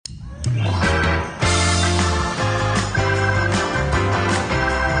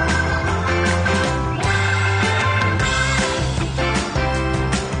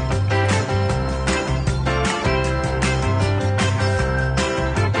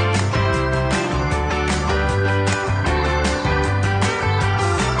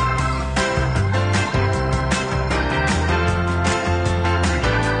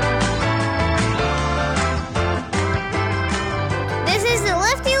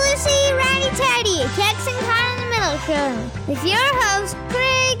Show with your host,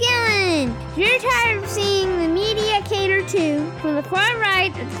 Craig Allen. If you're tired of seeing the media cater to from the far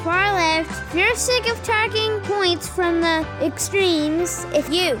right or the far left, if you're sick of talking points from the extremes,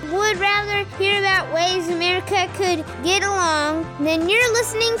 if you would rather hear about ways America could get along, then you're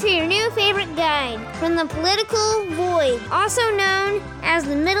listening to your new favorite guide from the political void, also known as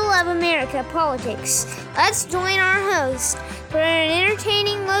the middle of America politics. Let's join our host for an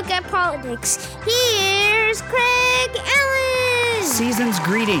entertaining look at politics. Here's Craig Allen! Season's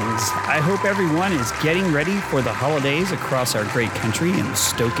greetings. I hope everyone is getting ready for the holidays across our great country and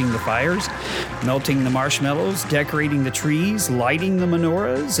stoking the fires, melting the marshmallows, decorating the trees, lighting the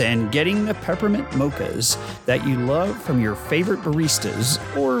menorahs, and getting the peppermint mochas that you love from your favorite baristas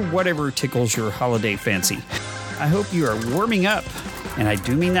or whatever tickles your holiday fancy. I hope you are warming up, and I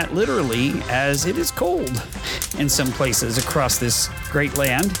do mean that literally, as it is cold in some places across this great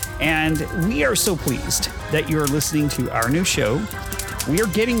land. And we are so pleased that you are listening to our new show. We are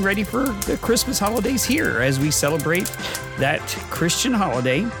getting ready for the Christmas holidays here as we celebrate that Christian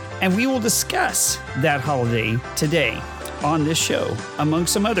holiday, and we will discuss that holiday today on this show, among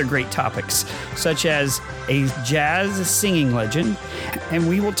some other great topics, such as a jazz singing legend, and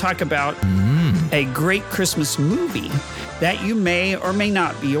we will talk about a great Christmas movie that you may or may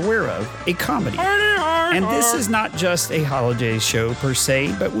not be aware of, a comedy. And this is not just a holiday show per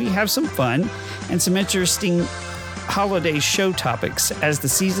se, but we have some fun and some interesting holiday show topics as the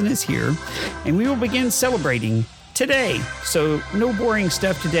season is here, and we will begin celebrating today. So no boring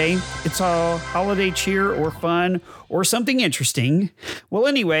stuff today. It's all holiday cheer or fun or something interesting. Well,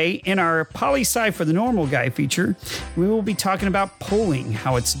 anyway, in our poli-sci for the normal guy feature, we will be talking about polling,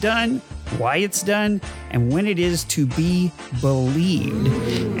 how it's done, why it's done, and when it is to be believed.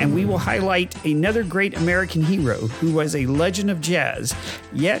 And we will highlight another great American hero who was a legend of jazz,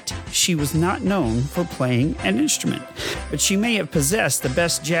 yet she was not known for playing an instrument. But she may have possessed the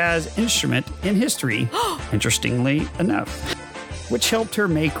best jazz instrument in history, interestingly enough, which helped her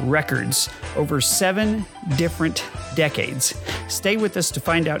make records over 7 different decades. Stay with us to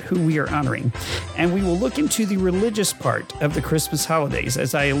find out who we are honoring. And we will look into the religious part of the Christmas holidays,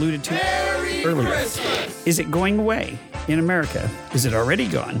 as I alluded to earlier. Christmas. Is it going away in America? Is it already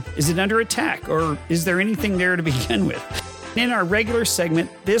gone? Is it under attack? Or is there anything there to begin with? In our regular segment,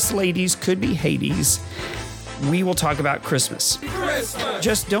 This Ladies Could Be Hades, we will talk about Christmas.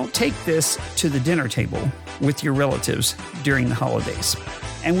 Just don't take this to the dinner table with your relatives during the holidays.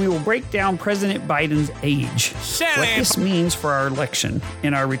 And we will break down President Biden's age, what this means for our election.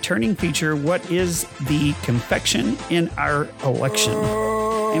 In our returning feature, what is the confection in our election?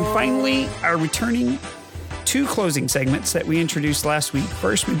 And finally, our returning 2 closing segments that we introduced last week.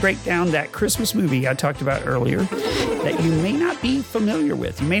 First, we break down that Christmas movie I talked about earlier that you may not be familiar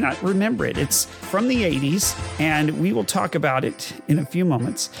with. You may not remember it. It's from the 80s, and we will talk about it in a few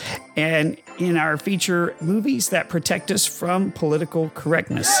moments. And in our feature, movies that protect us from political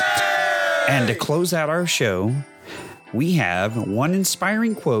correctness. And to close out our show, we have one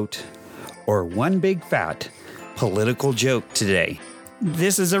inspiring quote or one big fat political joke today.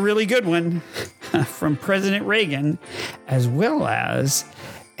 This is a really good one from President Reagan, as well as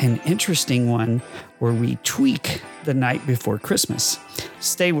an interesting one where we tweak the night before Christmas.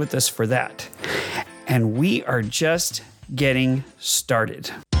 Stay with us for that. And we are just getting started.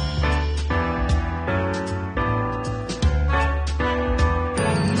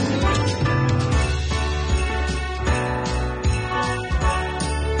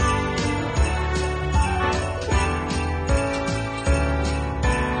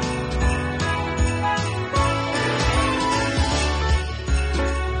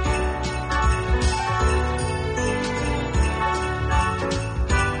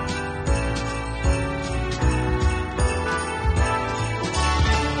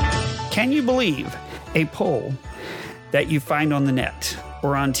 Can you believe a poll that you find on the net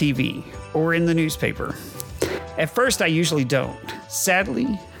or on TV or in the newspaper? At first, I usually don't.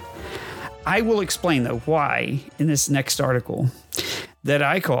 Sadly, I will explain, though, why in this next article that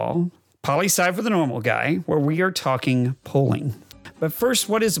I call Poli-Sci for the Normal Guy, where we are talking polling. But first,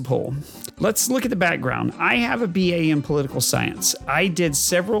 what is a poll? Let's look at the background. I have a BA in political science. I did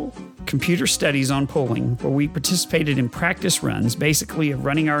several computer studies on polling where we participated in practice runs, basically of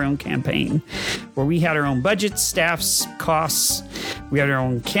running our own campaign, where we had our own budgets, staffs, costs. We had our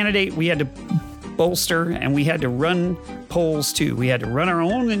own candidate. We had to bolster, and we had to run polls too. We had to run our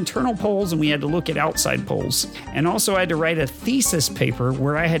own internal polls, and we had to look at outside polls. And also I had to write a thesis paper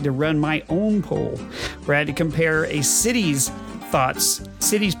where I had to run my own poll, where I had to compare a city's thoughts,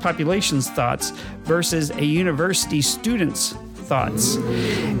 city's population's thoughts versus a university student's thoughts.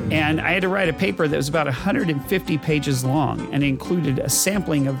 And I had to write a paper that was about 150 pages long and included a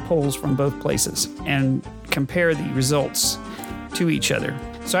sampling of polls from both places and compare the results to each other.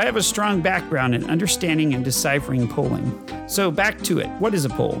 So I have a strong background in understanding and deciphering polling. So back to it. What is a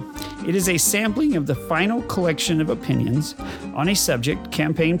poll? It is a sampling of the final collection of opinions on a subject,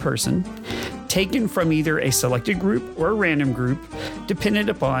 campaign, person, taken from either a selected group or a random group, dependent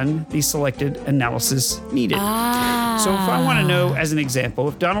upon the selected analysis needed. So if I want to know, as an example,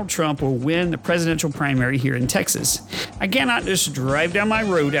 if Donald Trump will win the presidential primary here in Texas, I cannot just drive down my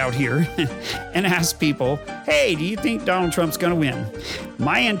road out here and ask people, hey, do you think Donald Trump's going to win?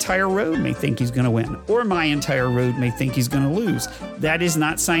 My entire road may think he's going to win, or my entire road may think he's going to lose. That is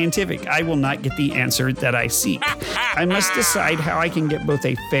not scientific. I will not get the answer that I seek. I must decide how I can get both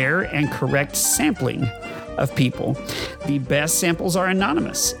a fair and correct sampling of people. The best samples are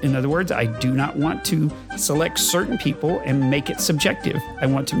anonymous. In other words, I do not want to select certain people and make it subjective. I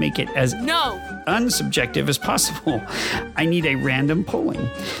want to make it as unsubjective as possible. I need a random polling.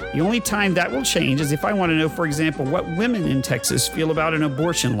 The only time that will change is if I want to know, for example, what women in Texas feel about an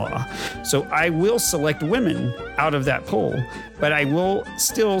abortion law. So I will select women out of that poll, but I will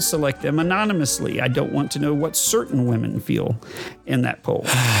still select them anonymously. I don't want to know what certain women feel in that poll.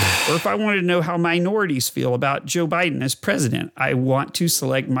 Or if I wanted to know how minorities feel about Joe Biden as president, I want to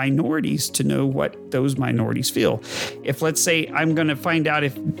select minorities to know what those minorities feel. If, let's say, I'm going to find out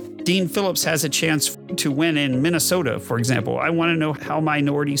if Dean Phillips has a chance to win in Minnesota, for example, I want to know how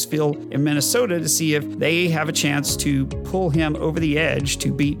minorities feel in Minnesota to see if they have a chance to pull him over the edge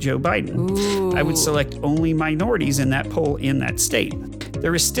to beat Joe Biden. Ooh. I would select only minorities in that poll in that state.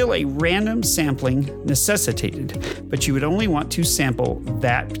 There is still a random sampling necessitated, but you would only want to sample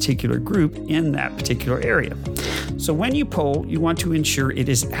that particular group in that particular area. So when you poll, you want to ensure it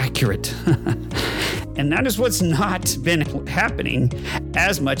is accurate. And that is what's not been happening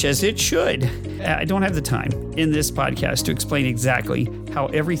as much as it should. I don't have the time in this podcast to explain exactly how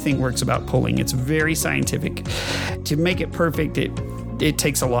everything works about polling. It's very scientific. To make it perfect, it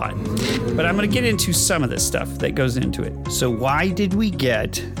takes a lot. But I'm going to get into some of this stuff that goes into it. So why did we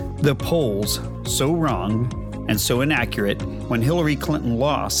get the polls so wrong and so inaccurate when Hillary Clinton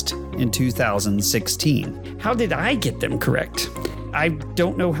lost in 2016? How did I get them correct? I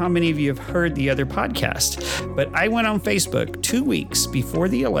don't know how many of you have heard the other podcast, but I went on Facebook 2 weeks before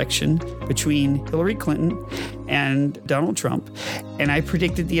the election between Hillary Clinton and Donald Trump, and I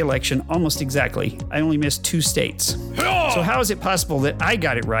predicted the election almost exactly. I only missed 2 states. So how is it possible that I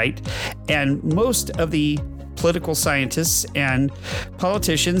got it right and most of the political scientists and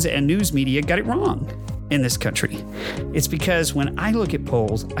politicians and news media got it wrong in this country? It's because when I look at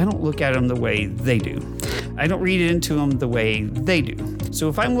polls, I don't look at them the way they do. I don't read into them the way they do. So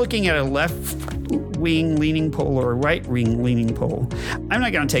if I'm looking at a left-wing leaning poll or a right-wing leaning poll, I'm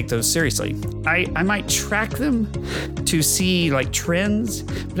not going to take those seriously. I might track them to see like trends,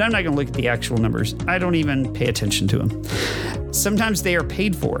 but I'm not going to look at the actual numbers. I don't even pay attention to them. Sometimes they are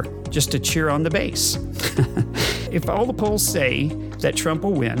paid for just to cheer on the base. If all the polls say that Trump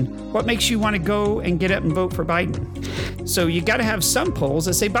will win, what makes you want to go and get up and vote for Biden? So you got to have some polls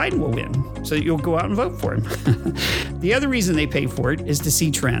that say Biden will win so that you'll go out and vote for him. The other reason they pay for it is to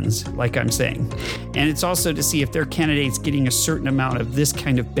see trends, like I'm saying. And it's also to see if their candidate's getting a certain amount of this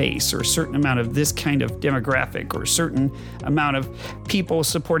kind of base or a certain amount of this kind of demographic or a certain amount of people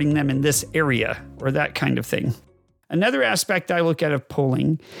supporting them in this area or that kind of thing. Another aspect I look at of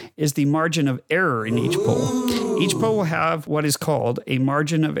polling is the margin of error in each poll. Each poll will have what is called a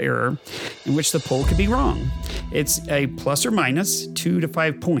margin of error in which the poll could be wrong. It's a plus or minus 2 to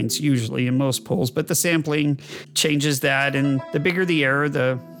 5 points usually in most polls, but the sampling changes that, and the bigger the error,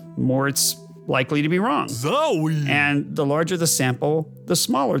 the more it's likely to be wrong. And the larger the sample, the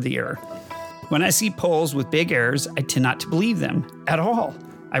smaller the error. When I see polls with big errors, I tend not to believe them at all.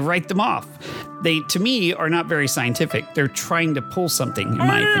 I write them off. They, to me, are not very scientific. They're trying to pull something, in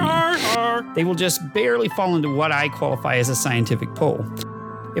my opinion. They will just barely fall into what I qualify as a scientific poll.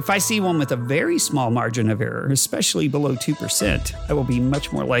 If I see one with a very small margin of error, especially below 2%, I will be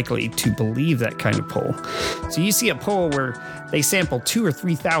much more likely to believe that kind of poll. So you see a poll where they sample 2,000 or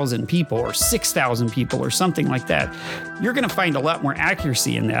 3,000 people or 6,000 people or something like that, you're going to find a lot more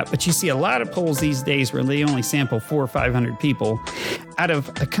accuracy in that. But you see a lot of polls these days where they only sample 400 or 500 people. Out of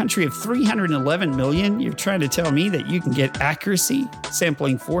a country of 311 million, you're trying to tell me that you can get accuracy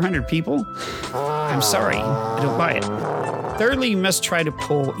sampling 400 people? I'm sorry, I don't buy it. Thirdly, you must try to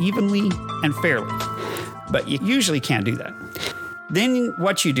poll evenly and fairly, but you usually can't do that. Then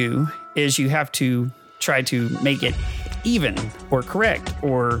what you do is you have to try to make it even or correct,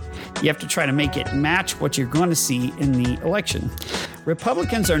 or you have to try to make it match what you're going to see in the election.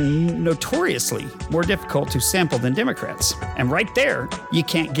 Republicans are notoriously more difficult to sample than Democrats. And right there, you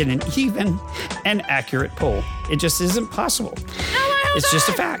can't get an even and accurate poll. It just isn't possible. It's just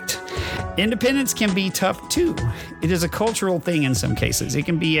a fact. Independents can be tough too. It is a cultural thing in some cases. It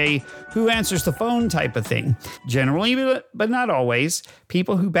can be a who answers the phone type of thing. Generally, but not always,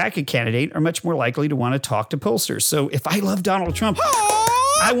 people who back a candidate are much more likely to want to talk to pollsters. So if I love Donald Trump,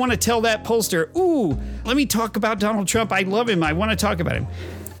 I want to tell that pollster, ooh, let me talk about Donald Trump. I love him. I want to talk about him.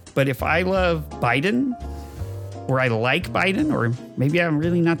 But if I love Biden, or I like Biden, or maybe I'm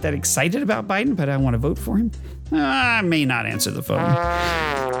really not that excited about Biden, but I want to vote for him, I may not answer the phone.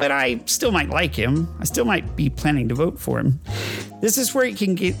 But I still might like him. I still might be planning to vote for him. This is where it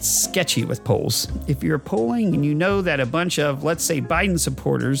can get sketchy with polls. If you're polling and you know that a bunch of, let's say, Biden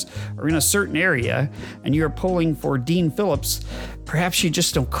supporters are in a certain area and you're polling for Dean Phillips, perhaps you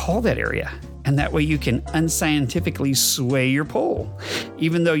just don't call that area. And that way you can unscientifically sway your poll,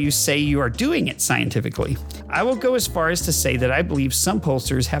 even though you say you are doing it scientifically. I will go as far as to say that I believe some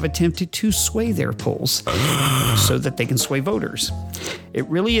pollsters have attempted to sway their polls so that they can sway voters. It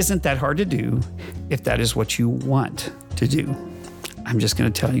really isn't that hard to do if that is what you want to do. I'm just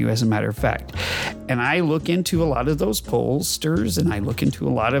going to tell you as a matter of fact. And I look into a lot of those pollsters, and I look into a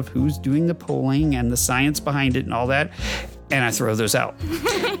lot of who's doing the polling and the science behind it and all that, and I throw those out.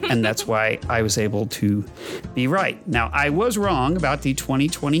 And that's why I was able to be right. Now, I was wrong about the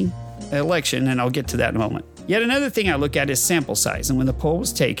 2020 election, and I'll get to that in a moment. Yet another thing I look at is sample size. And when the poll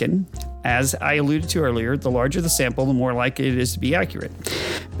was taken, as I alluded to earlier, the larger the sample, the more likely it is to be accurate.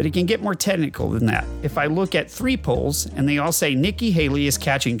 But it can get more technical than that. If I look at 3 polls and they all say Nikki Haley is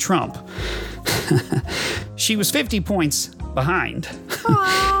catching Trump, she was 50 points behind.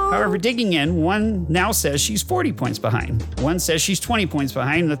 However, digging in, one now says she's 40 points behind. One says she's 20 points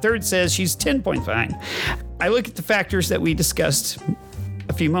behind. And the third says she's 10 points behind. I look at the factors that we discussed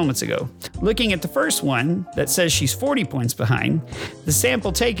a few moments ago. Looking at the first one that says she's 40 points behind, the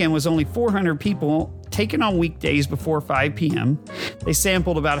sample taken was only 400 people taken on weekdays before 5 p.m. They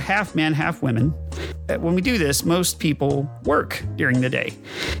sampled about half men, half women. When we do this, most people work during the day.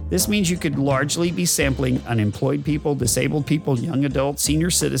 This means you could largely be sampling unemployed people, disabled people, young adults, senior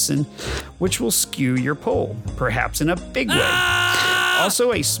citizen, which will skew your poll, perhaps in a big way.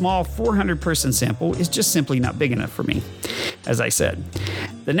 Also, a small 400-person sample is just simply not big enough for me, as I said.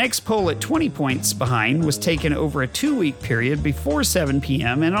 The next poll at 20 points behind was taken over a 2-week period before 7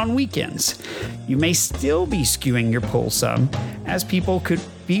 p.m. and on weekends. You may still be skewing your poll some, as people could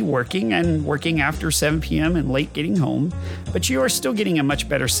be working after 7 p.m. and late getting home, but you are still getting a much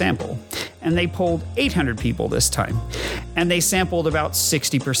better sample. And they polled 800 people this time. And they sampled about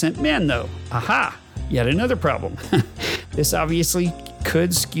 60% men, though. Aha! Yet another problem. This obviously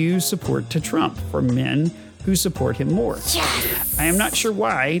could skew support to Trump for men who support him more. Yes! I am not sure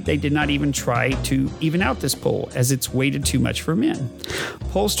why they did not even try to even out this poll, as it's weighted too much for men.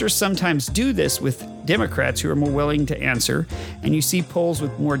 Pollsters sometimes do this with Democrats who are more willing to answer, and you see polls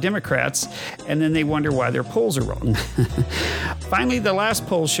with more Democrats, and then they wonder why their polls are wrong. Finally, the last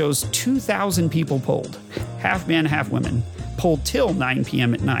poll shows 2,000 people polled, half men, half women, polled till 9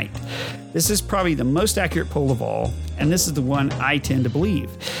 p.m. at night. This is probably the most accurate poll of all, and this is the one I tend to believe.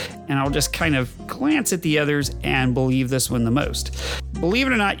 And I'll just kind of glance at the others and believe this one the most. Believe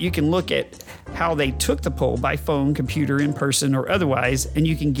it or not, you can look at how they took the poll by phone, computer, in person, or otherwise, and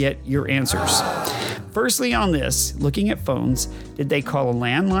you can get your answers. Firstly, on this, looking at phones, did they call a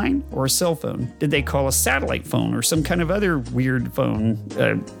landline or a cell phone? Did they call a satellite phone or some kind of other weird phone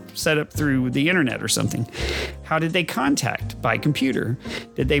set up through the internet or something? How did they contact? By computer?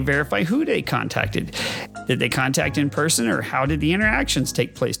 Did they verify who they contacted? Did they contact in person, or how did the interactions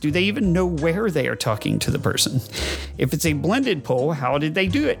take place? Do they even know where they are talking to the person? If it's a blended poll, how did they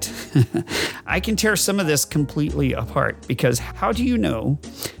do it? I can tear some of this completely apart, because how do you know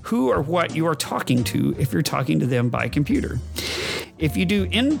who or what you are talking to if you're talking to them by computer? If you do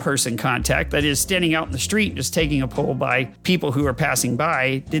in-person contact, that is standing out in the street, just taking a poll by people who are passing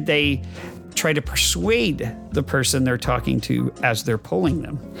by, did they try to persuade the person they're talking to as they're polling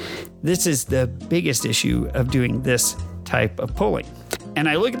them? This is the biggest issue of doing this type of polling. And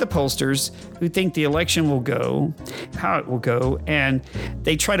I look at the pollsters who think the election will go, how it will go, and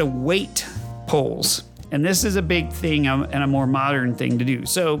they try to weight polls. And this is a big thing and a more modern thing to do.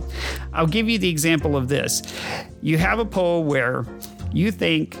 So I'll give you the example of this. You have a poll where you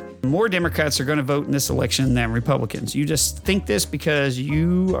think More Democrats are going to vote in this election than Republicans. You just think this because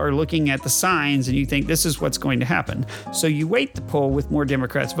you are looking at the signs and you think this is what's going to happen. So you weight the poll with more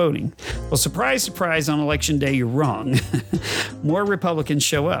Democrats voting. Well, surprise, surprise, on election day, you're wrong. More Republicans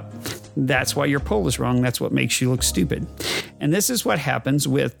show up. That's why your poll is wrong. That's what makes you look stupid. And this is what happens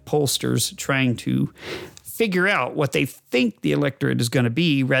with pollsters trying to figure out what they think the electorate is going to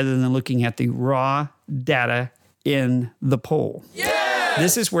be rather than looking at the raw data in the poll. Yeah!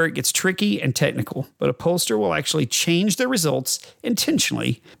 This is where it gets tricky and technical, but a pollster will actually change the results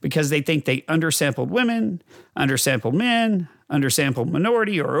intentionally because they think they undersampled women, undersampled men, undersampled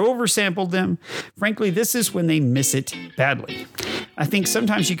minority, or oversampled them. Frankly, this is when they miss it badly. I think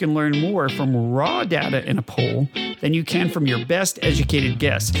sometimes you can learn more from raw data in a poll than you can from your best educated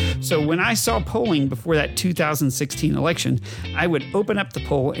guess. So when I saw polling before that 2016 election, I would open up the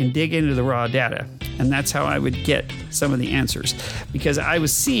poll and dig into the raw data. And that's how I would get some of the answers. Because I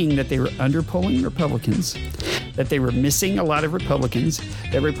was seeing that they were underpolling Republicans, that they were missing a lot of Republicans,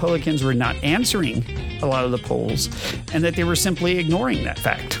 that Republicans were not answering a lot of the polls, and that they were simply ignoring that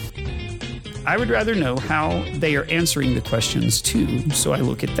fact. I would rather know how they are answering the questions too, so I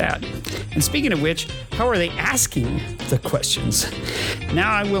look at that. And speaking of which, how are they asking the questions?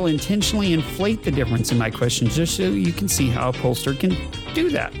 Now I will intentionally inflate the difference in my questions just so you can see how a pollster can do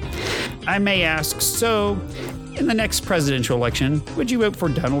that. I may ask, so in the next presidential election, would you vote for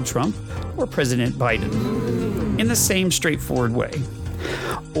Donald Trump or President Biden? In the same straightforward way.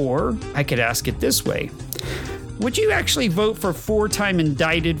 Or I could ask it this way. Would you actually vote for four-time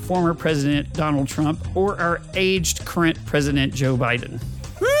indicted former President Donald Trump or our aged current President Joe Biden?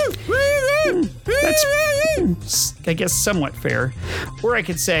 That's, I guess, somewhat fair. Or I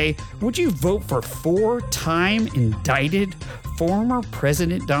could say, would you vote for four-time indicted former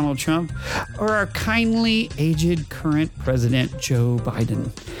President Donald Trump or our kindly aged current President Joe Biden?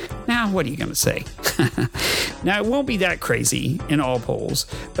 Now, what are you going to say? Now, it won't be that crazy in all polls,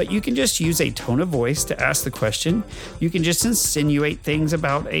 but you can just use a tone of voice to ask the question. You can just insinuate things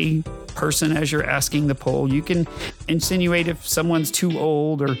about a person as you're asking the poll. You can insinuate if someone's too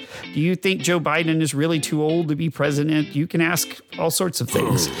old, or do you think Joe Biden is really too old to be president? You can ask all sorts of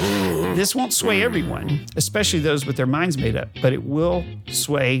things. This won't sway everyone, especially those with their minds made up, but it will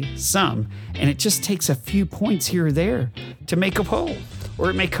sway some. And it just takes a few points here or there to make a poll, or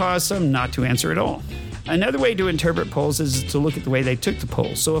it may cause some not to answer at all. Another way to interpret polls is to look at the way they took the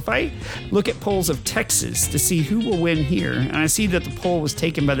poll. So if I look at polls of Texas to see who will win here, and I see that the poll was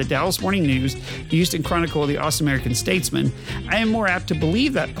taken by the Dallas Morning News, the Houston Chronicle, the Austin American Statesman, I am more apt to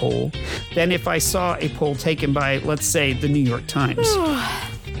believe that poll than if I saw a poll taken by, let's say, the New York Times.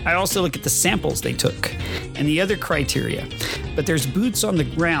 I also look at the samples they took and the other criteria. But there's boots on the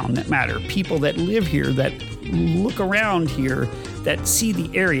ground that matter, people that live here, that look around here, that see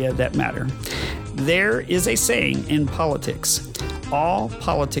the area that matter. There is a saying in politics, all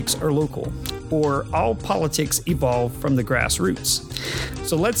politics are local, or all politics evolve from the grassroots.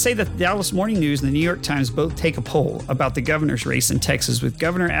 So let's say that the Dallas Morning News and the New York Times both take a poll about the governor's race in Texas with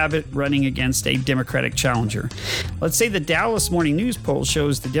Governor Abbott running against a Democratic challenger. Let's say the Dallas Morning News poll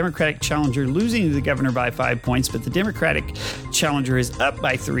shows the Democratic challenger losing to the governor by 5 points, but the Democratic challenger is up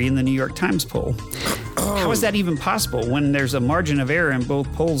by 3 in the New York Times poll. How is that even possible when there's a margin of error in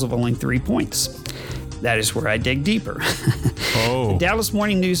both polls of only 3 points? That is where I dig deeper. The Dallas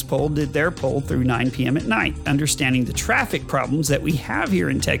Morning News poll did their poll through 9 p.m. at night, understanding the traffic problems that we have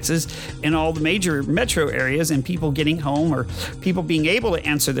here in Texas in all the major metro areas and people getting home or people being able to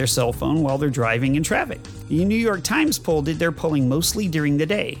answer their cell phone while they're driving in traffic. The New York Times poll did their polling mostly during the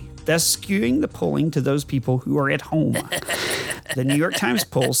day, thus skewing the polling to those people who are at home. The New York Times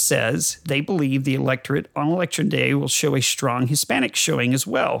poll says they believe the electorate on election day will show a strong Hispanic showing as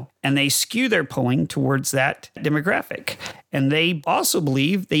well, and they skew their polling towards that demographic. And they also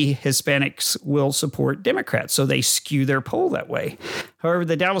believe the Hispanics will support Democrats, so they skew their poll that way. However,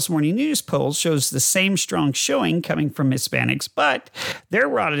 the Dallas Morning News poll shows the same strong showing coming from Hispanics, but their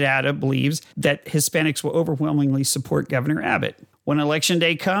raw data believes that Hispanics will overwhelmingly support Governor Abbott. When election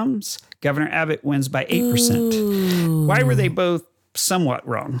day comes, Governor Abbott wins by 8%. Ooh. Why were they both somewhat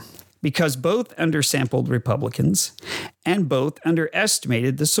wrong? Because both undersampled Republicans and both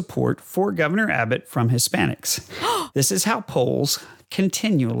underestimated the support for Governor Abbott from Hispanics. This is how polls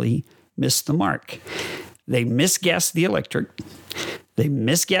continually miss the mark. They misguess the electorate. They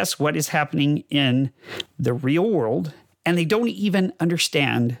misguess what is happening in the real world, and they don't even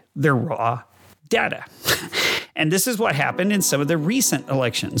understand their raw data. And this is what happened in some of the recent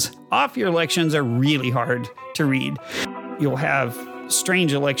elections. Off-year elections are really hard to read. You'll have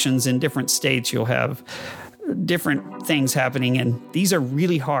strange elections in different states. You'll have different things happening, and these are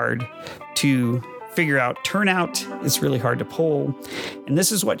really hard to figure out. Turnout is really hard to poll. And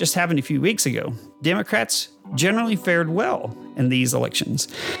this is what just happened a few weeks ago. Democrats generally fared well in these elections.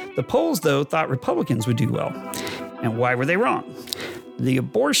 The polls, though, thought Republicans would do well. And why were they wrong? The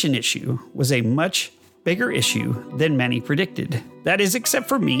abortion issue was a much bigger issue than many predicted. That is, except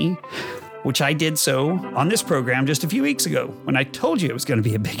for me, which I did so on this program just a few weeks ago when I told you it was going to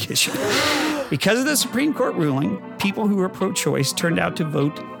be a big issue. Because of the Supreme Court ruling, people who were pro-choice turned out to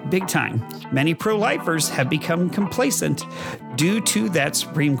vote big time. Many pro-lifers have become complacent due to that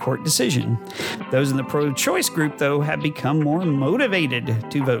Supreme Court decision. Those in the pro-choice group, though, have become more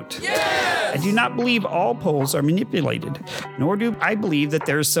motivated to vote. Yes! I do not believe all polls are manipulated, nor do I believe that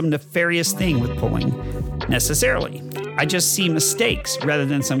there is some nefarious thing with polling, necessarily. I just see mistakes rather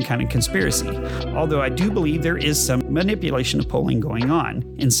than some kind of conspiracy, although I do believe there is some manipulation of polling going on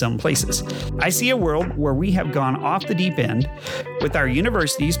in some places. I see a world where we have gone off the deep end with our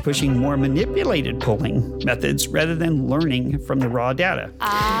universities pushing more manipulated polling methods rather than learning from the raw data.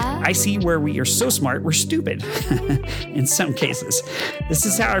 I see where we are so smart we're stupid in some cases. This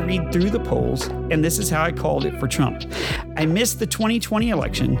is how I read through the polls, and this is how I called it for Trump. I missed the 2020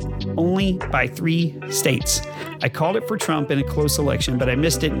 election only by 3 states. I called it for Trump in a close election, but I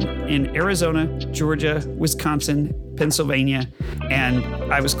missed it in Arizona, Georgia, Wisconsin, Pennsylvania, and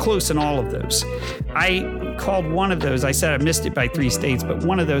I was close in all of those. I called one of those. I said I missed it by 3 states, but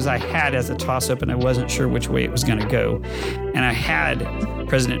one of those I had as a toss-up, and I wasn't sure which way it was going to go. And I had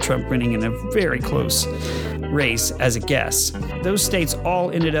President Trump winning in a very close race as a guess. Those states all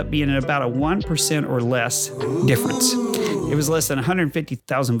ended up being at about a 1% or less difference. It was less than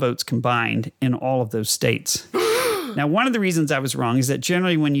 150,000 votes combined in all of those states. Now, one of the reasons I was wrong is that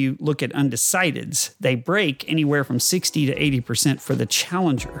generally when you look at undecideds, they break anywhere from 60 to 80% for the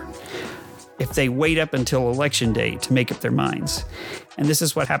challenger if they wait up until election day to make up their minds. And this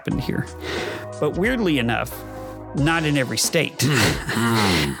is what happened here. But weirdly enough, not in every state.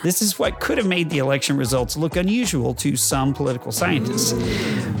 This is what could have made the election results look unusual to some political scientists.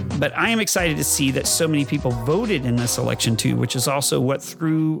 But I am excited to see that so many people voted in this election too, which is also what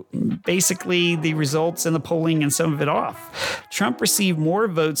threw basically the results and the polling and some of it off. Trump received more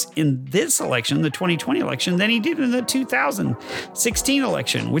votes in this election, the 2020 election, than he did in the 2016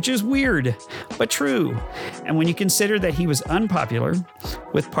 election, which is weird, but true. And when you consider that he was unpopular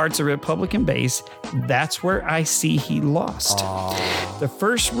with parts of the Republican base, that's where I see he lost. The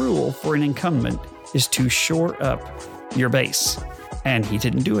first rule for an incumbent is to shore up your base. And he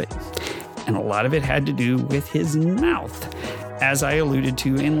didn't do it. And a lot of it had to do with his mouth, as I alluded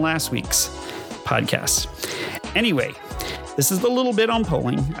to in last week's podcast. Anyway, this is the little bit on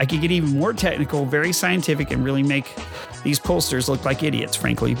polling. I could get even more technical, very scientific, and really make these pollsters look like idiots,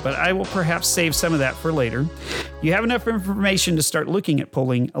 frankly, but I will perhaps save some of that for later. You have enough information to start looking at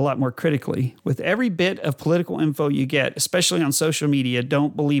polling a lot more critically. With every bit of political info you get, especially on social media,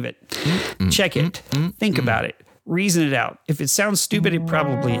 don't believe it. Check it. Think about it. Reason it out. If it sounds stupid, it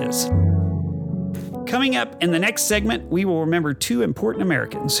probably is. Coming up in the next segment, we will remember 2 important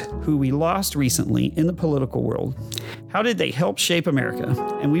Americans who we lost recently in the political world. How did they help shape America?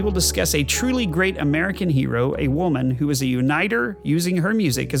 And we will discuss a truly great American hero, a woman who is a uniter using her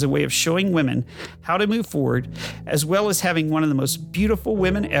music as a way of showing women how to move forward, as well as having one of the most beautiful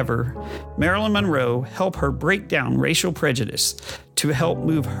women ever, Marilyn Monroe, help her break down racial prejudice to help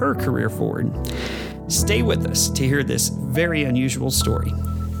move her career forward. Stay with us to hear this very unusual story.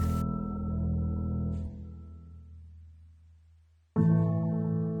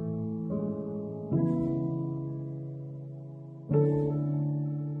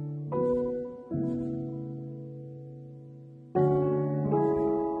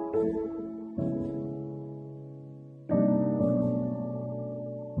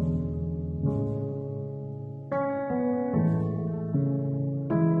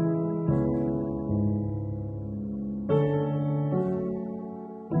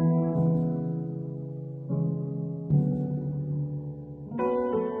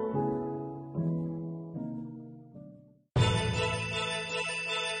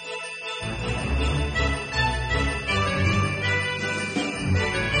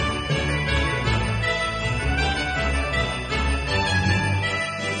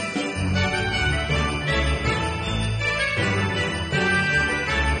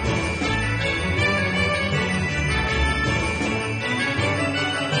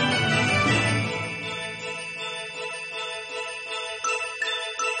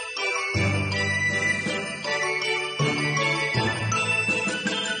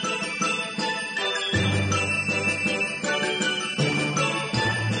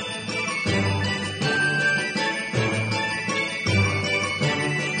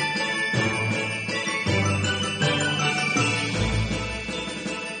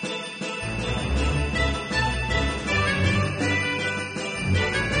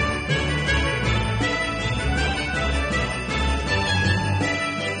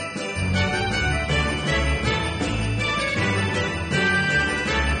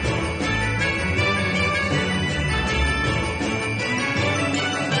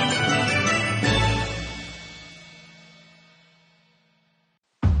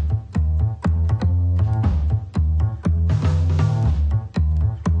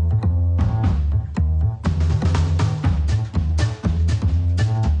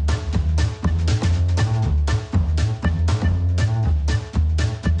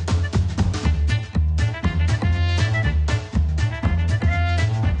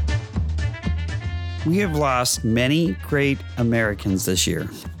 We have lost many great Americans this year,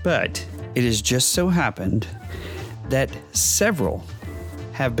 but it has just so happened that several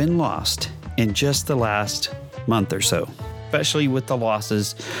have been lost in just the last month or so, especially with the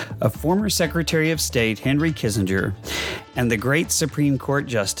losses of former Secretary of State Henry Kissinger and the great Supreme Court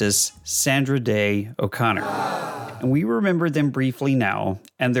Justice Sandra Day O'Connor. And we remember them briefly now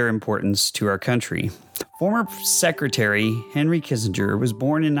and their importance to our country. Former Secretary Henry Kissinger was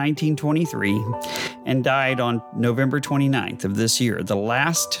born in 1923 and died on November 29th of this year, the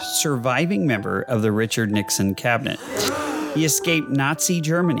last surviving member of the Richard Nixon cabinet. He escaped Nazi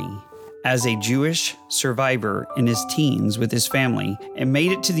Germany as a Jewish survivor in his teens with his family and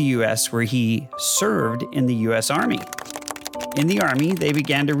made it to the U.S., where he served in the U.S. Army. In the Army, they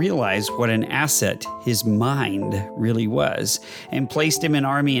began to realize what an asset his mind really was and placed him in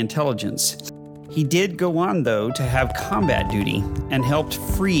Army intelligence. He did go on, though, to have combat duty and helped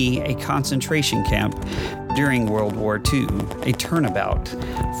free a concentration camp during World War II, a turnabout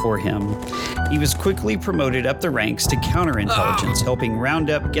for him. He was quickly promoted up the ranks to counterintelligence, helping round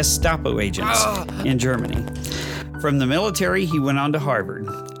up Gestapo agents in Germany. From the military, he went on to Harvard.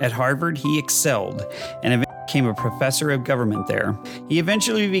 At Harvard, he excelled and eventually became a professor of government there. He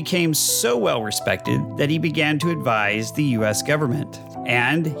eventually became so well respected that he began to advise the U.S. government,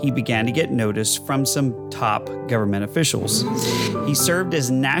 and he began to get notice from some top government officials. He served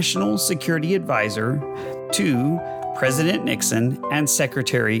as National Security Advisor to President Nixon and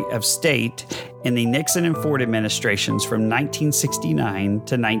Secretary of State in the Nixon and Ford administrations from 1969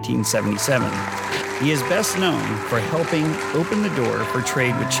 to 1977. He is best known for helping open the door for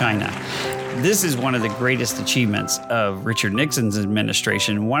trade with China. This is one of the greatest achievements of Richard Nixon's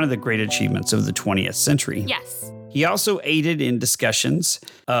administration, one of the great achievements of the 20th century. Yes. He also aided in discussions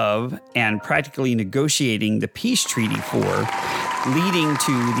of and practically negotiating the peace treaty leading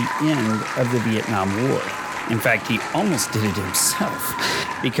to the end of the Vietnam War. In fact, he almost did it himself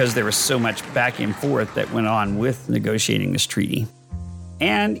because there was so much back and forth that went on with negotiating this treaty.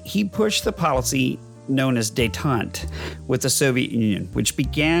 And he pushed the policy known as détente with the Soviet Union, which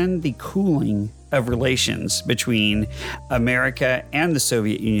began the cooling of relations between America and the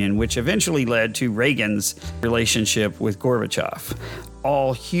Soviet Union, which eventually led to Reagan's relationship with Gorbachev.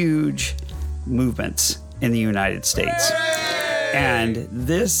 All huge movements in the United States. And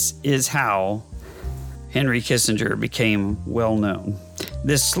this is how Henry Kissinger became well known.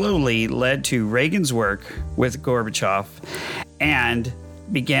 This slowly led to Reagan's work with Gorbachev and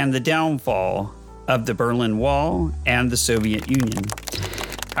began the downfall of the Berlin Wall and the Soviet Union.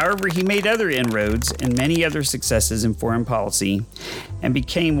 However, he made other inroads and many other successes in foreign policy and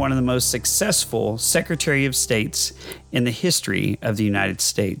became one of the most successful Secretary of States in the history of the United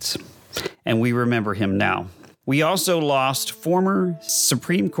States. And we remember him now. We also lost former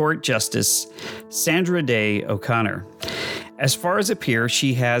Supreme Court Justice Sandra Day O'Connor. As far as appears,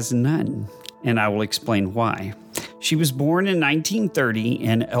 she has none, and I will explain why. She was born in 1930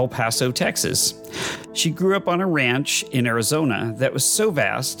 in El Paso, Texas. She grew up on a ranch in Arizona that was so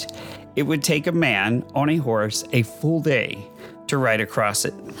vast, it would take a man on a horse a full day to ride across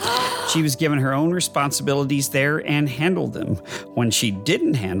it. She was given her own responsibilities there and handled them. When she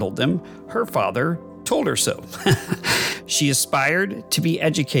didn't handle them, her father told her so. She aspired to be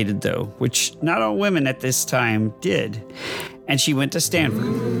educated, though, which not all women at this time did. And she went to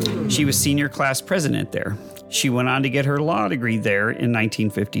Stanford. She was senior class president there. She went on to get her law degree there in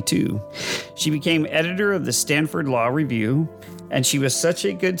 1952. She became editor of the Stanford Law Review, and she was such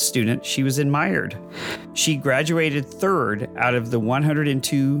a good student, she was admired. She graduated third out of the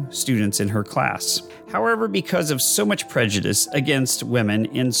 102 students in her class. However, because of so much prejudice against women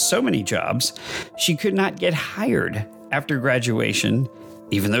in so many jobs, she could not get hired after graduation,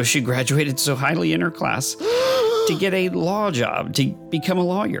 even though she graduated so highly in her class, to get a law job, to become a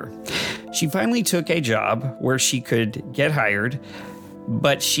lawyer. She finally took a job where she could get hired,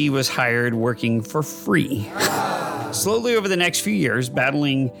 but she was hired working for free. Slowly over the next few years,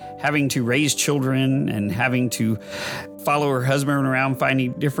 battling having to raise children and having to follow her husband around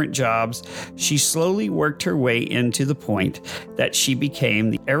finding different jobs, she slowly worked her way into the point that she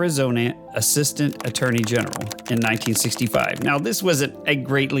became the Arizona Assistant Attorney General in 1965. Now, this wasn't a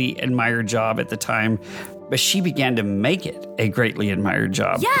greatly admired job at the time, but she began to make it a greatly admired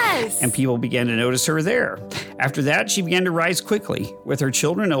job. Yes! And people began to notice her there. After that, she began to rise quickly. With her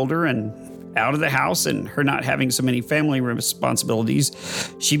children older and out of the house and her not having so many family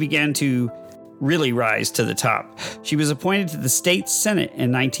responsibilities, she began to really rise to the top. She was appointed to the state Senate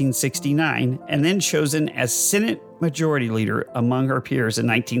in 1969 and then chosen as Senate Majority Leader among her peers in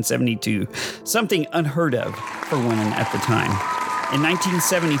 1972, something unheard of for women at the time. In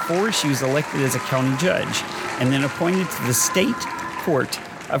 1974, she was elected as a county judge and then appointed to the State Court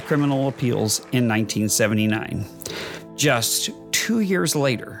of Criminal Appeals in 1979. Just 2 years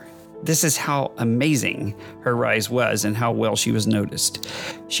later, this is how amazing her rise was and how well she was noticed.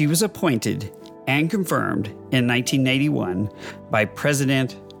 She was appointed and confirmed in 1981 by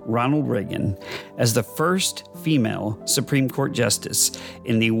President Ronald Reagan as the first female Supreme Court justice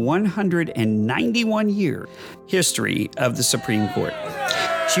in the 191-year history of the Supreme Court.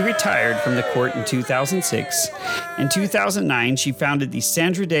 She retired from the court in 2006. In 2009, she founded the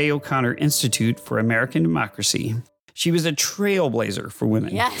Sandra Day O'Connor Institute for American Democracy. She was a trailblazer for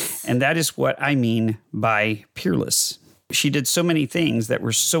women. Yes. And that is what I mean by peerless. She did so many things that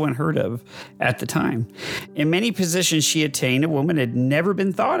were so unheard of at the time. In many positions she attained, a woman had never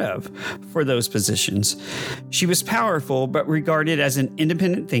been thought of for those positions. She was powerful, but regarded as an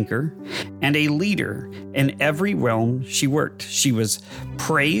independent thinker and a leader in every realm she worked. She was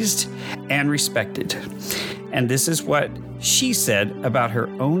praised and respected. And this is what she said about her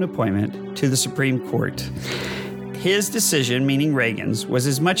own appointment to the Supreme Court. His decision, meaning Reagan's, was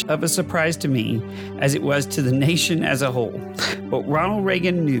as much of a surprise to me as it was to the nation as a whole. But Ronald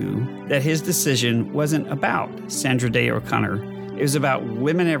Reagan knew that his decision wasn't about Sandra Day O'Connor. It was about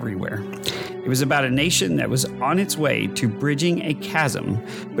women everywhere. It was about a nation that was on its way to bridging a chasm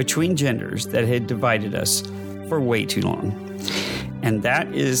between genders that had divided us for way too long. And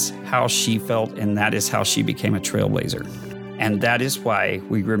that is how she felt, and that is how she became a trailblazer. And that is why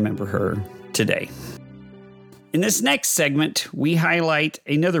we remember her today. In this next segment, we highlight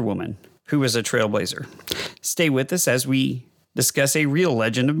another woman who was a trailblazer. Stay with us as we discuss a real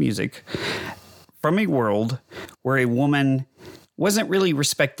legend of music from a world where a woman wasn't really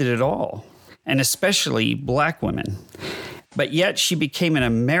respected at all, and especially black women. But yet she became an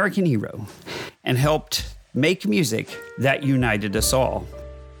American hero and helped make music that united us all.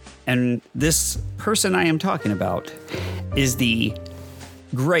 And this person I am talking about is the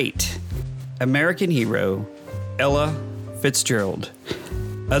great American hero, Ella Fitzgerald,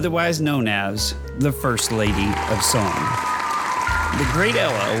 otherwise known as the First Lady of Song. The great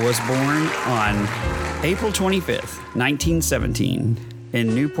Ella was born on April 25th, 1917,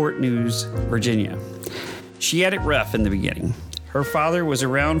 in Newport News, Virginia. She had it rough in the beginning. Her father was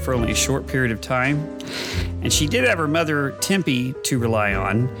around for only a short period of time, and she did have her mother, Tempe, to rely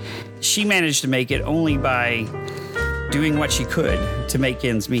on. She managed to make it only by doing what she could to make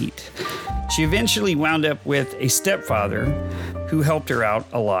ends meet. She eventually wound up with a stepfather who helped her out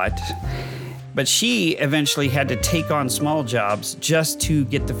a lot, but she eventually had to take on small jobs just to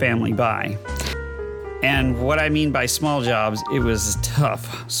get the family by. And what I mean by small jobs, it was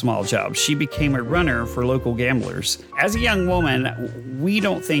tough small jobs. She became a runner for local gamblers. As a young woman, we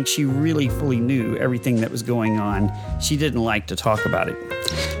don't think she really fully knew everything that was going on. She didn't like to talk about it.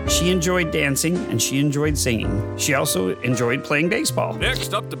 She enjoyed dancing and she enjoyed singing. She also enjoyed playing baseball.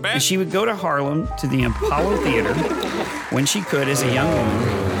 Next up the bat. And she would go to Harlem to the Apollo Theater when she could as a young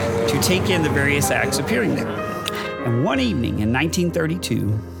woman to take in the various acts appearing there. And one evening in 1932,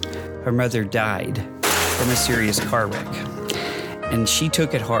 her mother died from a serious car wreck. And she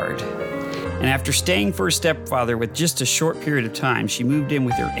took it hard. And after staying for her stepfather with just a short period of time, she moved in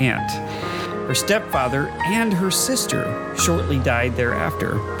with her aunt. Her stepfather and her sister shortly died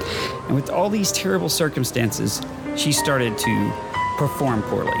thereafter. And with all these terrible circumstances, she started to perform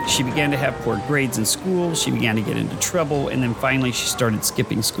poorly. She began to have poor grades in school, she began to get into trouble, and then finally she started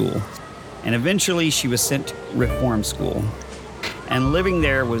skipping school. And eventually she was sent to reform school. And living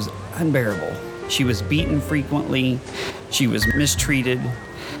there was unbearable. She was beaten frequently, she was mistreated.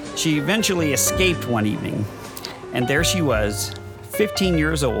 She eventually escaped one evening, and there she was, 15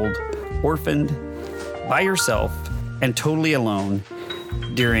 years old, orphaned, by herself, and totally alone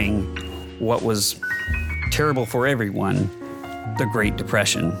during what was terrible for everyone, the Great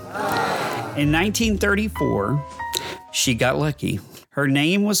Depression. In 1934, she got lucky. Her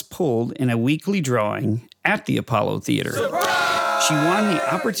name was pulled in a weekly drawing at the Apollo Theater. She won the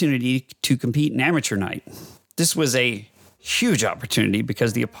opportunity to compete in amateur night. This was a huge opportunity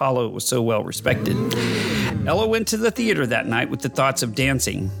because the Apollo was so well respected. Ella went to the theater that night with the thoughts of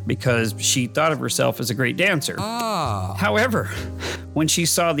dancing because she thought of herself as a great dancer. However, when she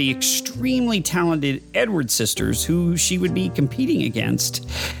saw the extremely talented Edwards sisters who she would be competing against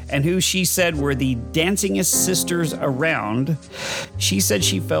and who she said were the dancingest sisters around, she said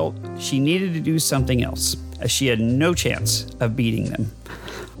she felt she needed to do something else as she had no chance of beating them.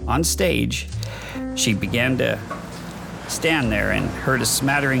 On stage, she began to stand there and heard a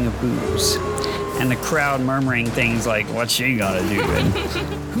smattering of boos and the crowd murmuring things like, "What's she gonna do?" and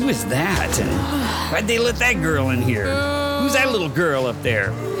 "Who is that?" and "Why'd they let that girl in here?" Who's that little girl up there?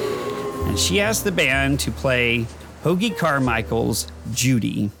 And she asked the band to play Hoagie Carmichael's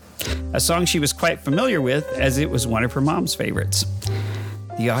Judy, a song she was quite familiar with as it was one of her mom's favorites.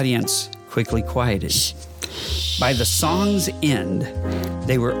 The audience quickly quieted. By the song's end,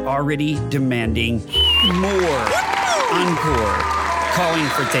 they were already demanding more, encore, calling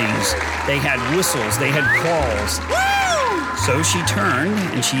for things. They had whistles, they had calls. So she turned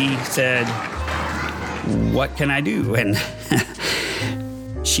and she said, "What can I do?" And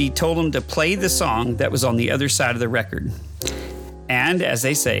she told them to play the song that was on the other side of the record. And as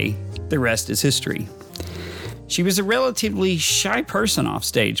they say, the rest is history. She was a relatively shy person off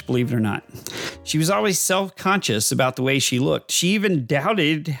stage, believe it or not. She was always self-conscious about the way she looked. She even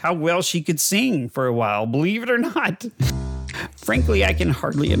doubted how well she could sing for a while, believe it or not. Frankly, I can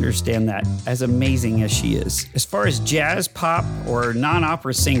hardly understand that, as amazing as she is. As far as jazz, pop, or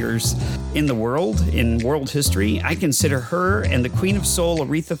non-opera singers in the world, in world history, I consider her and the Queen of Soul,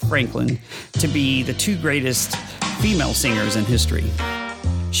 Aretha Franklin, to be the two greatest female singers in history.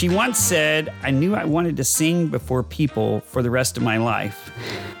 She once said, "I knew I wanted to sing before people for the rest of my life,"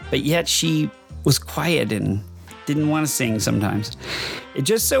 but yet she was quiet and didn't want to sing sometimes. It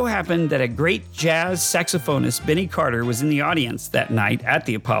just so happened that a great jazz saxophonist, Benny Carter, was in the audience that night at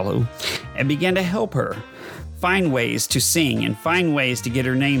the Apollo and began to help her find ways to sing and find ways to get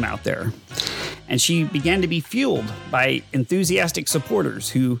her name out there. And she began to be fueled by enthusiastic supporters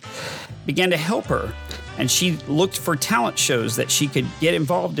who began to help her. And she looked for talent shows that she could get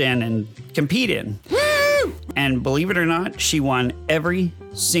involved in and compete in. And believe it or not, she won every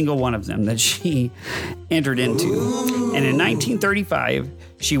single one of them that she entered into. And in 1935,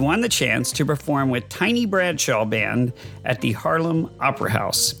 she won the chance to perform with Tiny Bradshaw Band at the Harlem Opera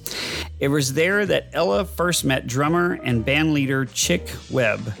House. It was there that Ella first met drummer and band leader Chick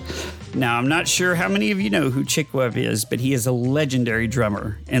Webb. Now, I'm not sure how many of you know who Chick Webb is, but he is a legendary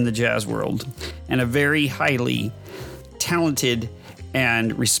drummer in the jazz world and a very highly talented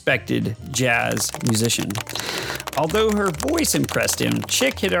and respected jazz musician. Although her voice impressed him,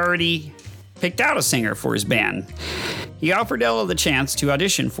 Chick had already picked out a singer for his band. He offered Ella the chance to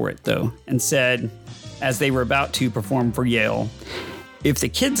audition for it, though, and said, as they were about to perform for Yale, "If the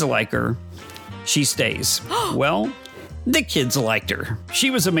kids like her, she stays." Well, the kids liked her. She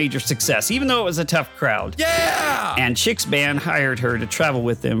was a major success, even though it was a tough crowd. Yeah! And Chick's band hired her to travel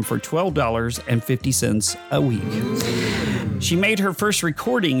with them for $12.50 a week. She made her first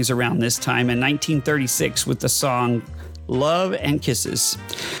recordings around this time in 1936 with the song Love and Kisses.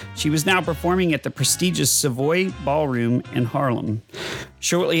 She was now performing at the prestigious Savoy Ballroom in Harlem.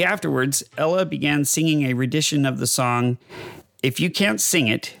 Shortly afterwards, Ella began singing a rendition of the song, "If You Can't Sing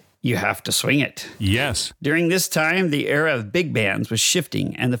It, You Have to Swing It." Yes. During this time, the era of big bands was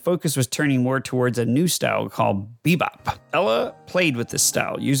shifting, and the focus was turning more towards a new style called bebop. Ella played with this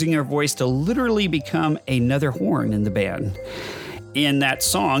style, using her voice to literally become another horn in the band. In that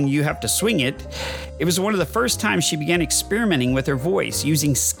song, "You Have to Swing It," it was one of the first times she began experimenting with her voice,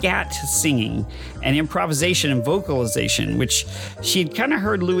 using scat singing and improvisation and vocalization, which she had kind of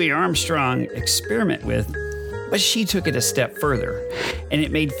heard Louis Armstrong experiment with. But she took it a step further, and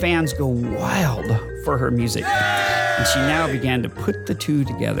it made fans go wild for her music. And she now began to put the two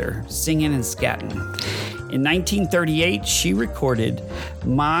together, singing and scatting. In 1938, she recorded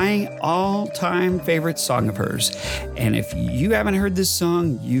my all-time favorite song of hers. And if you haven't heard this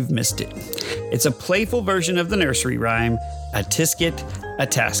song, you've missed it. It's a playful version of the nursery rhyme, "A tisket, a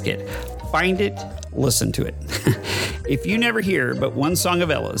tasket." Find it, listen to it. If you never hear but one song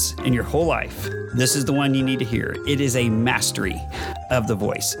of Ella's in your whole life, this is the one you need to hear. It is a mastery of the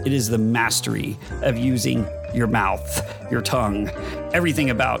voice. It is the mastery of using your mouth, your tongue, everything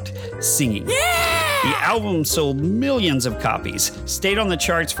about singing. Yeah! The album sold millions of copies, stayed on the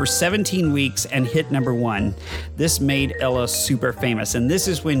charts for 17 weeks, and hit #1. This made Ella super famous, and this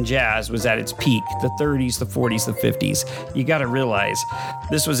is when jazz was at its peak, the 30s, the 40s, the 50s. You gotta realize,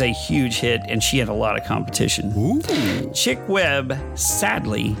 this was a huge hit, and she had a lot of competition. Ooh. Chick Webb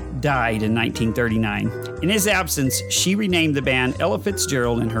sadly died in 1939. In his absence, she renamed the band Ella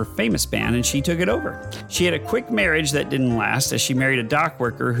Fitzgerald in her famous band, and she took it over. She had a quick marriage that didn't last, as she married a dock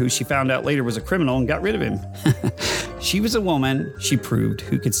worker who she found out later was a criminal and got rid of him. She was a woman, she proved,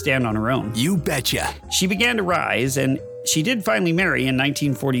 who could stand on her own. You betcha. She began to rise, and she did finally marry in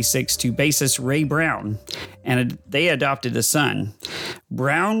 1946 to bassist Ray Brown, and they adopted a son.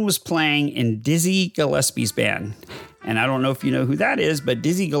 Brown was playing in Dizzy Gillespie's band. And I don't know if you know who that is, but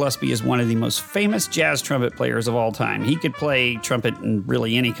Dizzy Gillespie is one of the most famous jazz trumpet players of all time. He could play trumpet in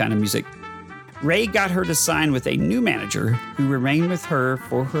really any kind of music. Ray got her to sign with a new manager who remained with her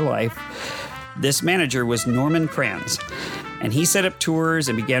for her life, This manager was Norman Kranz, and he set up tours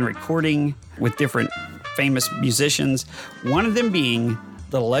and began recording with different famous musicians, one of them being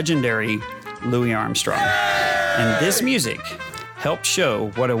the legendary Louis Armstrong. And this music helped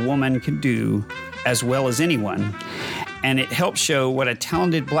show what a woman could do as well as anyone, and it helped show what a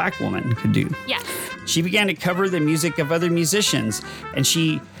talented black woman could do. Yes. She began to cover the music of other musicians, and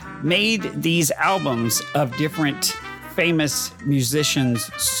she made these albums of different famous musicians'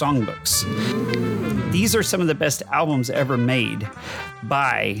 songbooks. These are some of the best albums ever made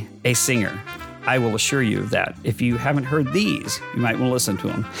by a singer. I will assure you of that. If you haven't heard these, you might want to listen to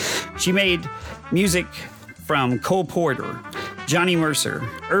them. She made music from Cole Porter, Johnny Mercer,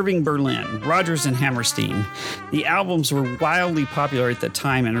 Irving Berlin, Rodgers and Hammerstein. The albums were wildly popular at the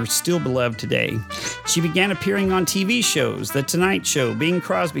time and are still beloved today. She began appearing on TV shows, The Tonight Show, Bing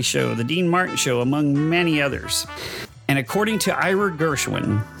Crosby Show, The Dean Martin Show, among many others. And according to Ira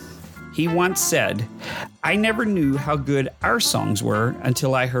Gershwin, he once said, "I never knew how good our songs were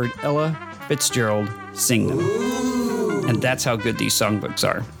until I heard Ella Fitzgerald sing them." And that's how good these songbooks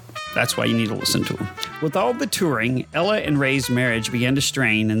are. That's why you need to listen to them. With all the touring, Ella and Ray's marriage began to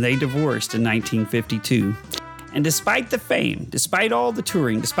strain, and they divorced in 1952. And despite the fame, despite all the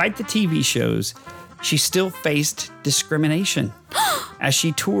touring, despite the TV shows, she still faced discrimination as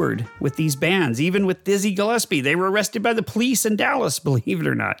she toured with these bands. Even with Dizzy Gillespie, they were arrested by the police in Dallas, believe it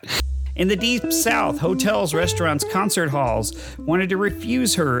or not. In the Deep South, hotels, restaurants, concert halls wanted to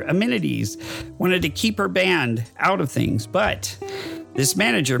refuse her amenities, wanted to keep her band out of things. But this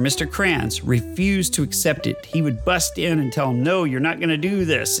manager, Mr. Kranz, refused to accept it. He would bust in and tell them, "No, you're not going to do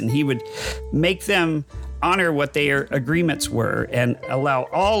this." And he would make them honor what their agreements were and allow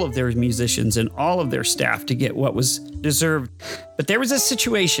all of their musicians and all of their staff to get what was deserved. But there was a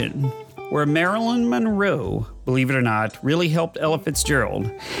situation where Marilyn Monroe, believe it or not, really helped Ella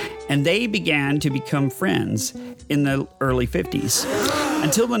Fitzgerald, and they began to become friends in the early 50s.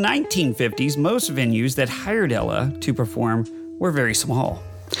 Until the 1950s, most venues that hired Ella to perform were very small.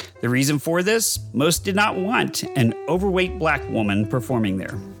 The reason for this, most did not want an overweight black woman performing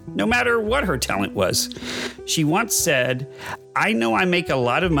there, no matter what her talent was. She once said, "I know I make a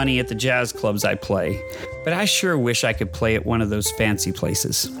lot of money at the jazz clubs I play, but I sure wish I could play at one of those fancy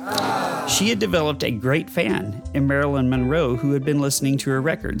places." She had developed a great fan in Marilyn Monroe, who had been listening to her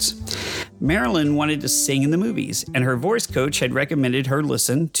records. Marilyn wanted to sing in the movies, and her voice coach had recommended her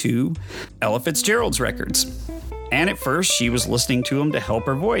listen to Ella Fitzgerald's records. And at first, she was listening to them to help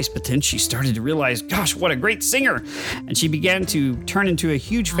her voice, but then she started to realize, gosh, what a great singer! And she began to turn into a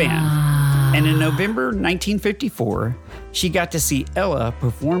huge fan. And in November 1954, she got to see Ella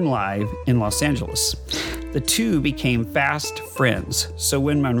perform live in Los Angeles. The two became fast friends. So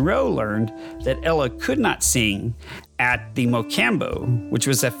when Monroe learned that Ella could not sing at the Mocambo, which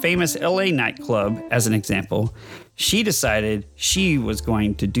was a famous LA nightclub, as an example, she decided she was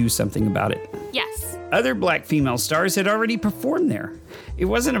going to do something about it. Yes. Other black female stars had already performed there. It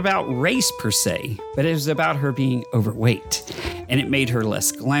wasn't about race per se, but it was about her being overweight, and it made her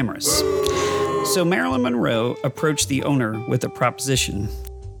less glamorous. So Marilyn Monroe approached the owner with a proposition.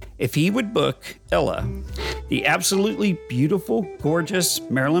 If he would book Ella, the absolutely beautiful, gorgeous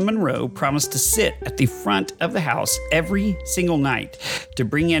Marilyn Monroe promised to sit at the front of the house every single night to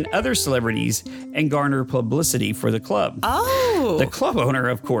bring in other celebrities and garner publicity for the club. Oh. The club owner,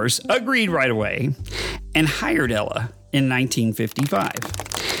 of course, agreed right away and hired Ella in 1955.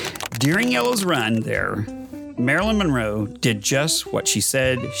 During Ella's run there, Marilyn Monroe did just what she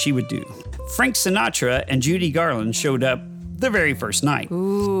said she would do. Frank Sinatra and Judy Garland showed up the very first night.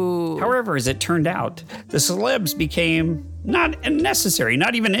 Ooh. However, as it turned out, the celebs became not necessary,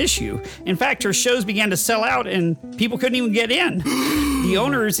 not even an issue. In fact, her shows began to sell out and people couldn't even get in. The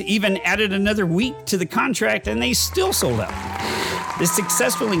owners even added another week to the contract and they still sold out. This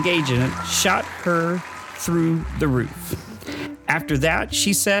successful engagement shot her through the roof. After that,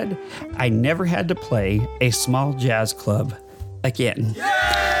 she said, "I never had to play a small jazz club again."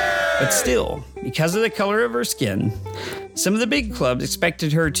 But still, because of the color of her skin, some of the big clubs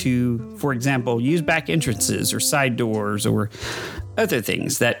expected her to, for example, use back entrances or side doors or other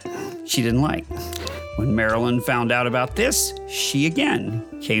things that she didn't like. When Marilyn found out about this, she again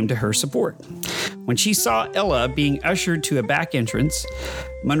came to her support. When she saw Ella being ushered to a back entrance,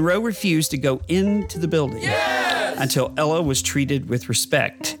 Monroe refused to go into the building until Ella was treated with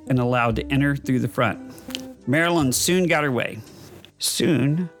respect and allowed to enter through the front. Marilyn soon got her way.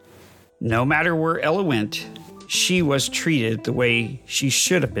 Soon, no matter where Ella went, she was treated the way she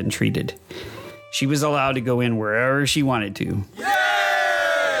should have been treated. She was allowed to go in wherever she wanted to.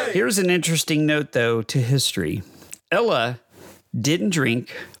 Yay! Here's an interesting note, though, to history. Ella didn't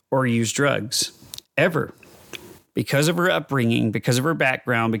drink or use drugs, ever. Because of her upbringing, because of her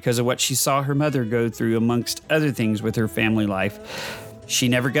background, because of what she saw her mother go through, amongst other things with her family life, she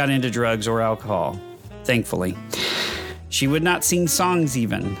never got into drugs or alcohol, thankfully. She would not sing songs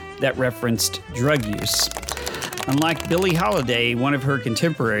even that referenced drug use. Unlike Billie Holiday, one of her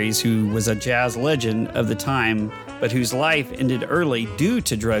contemporaries who was a jazz legend of the time, but whose life ended early due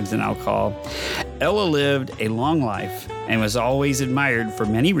to drugs and alcohol, Ella lived a long life and was always admired for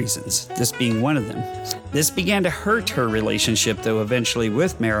many reasons, this being one of them. This began to hurt her relationship, though, eventually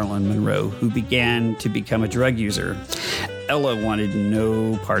with Marilyn Monroe, who began to become a drug user. Ella wanted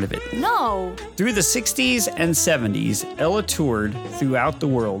no part of it. No. Through the 60s and 70s, Ella toured throughout the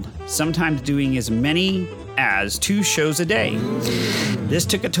world, sometimes doing as many as 2 shows a day. This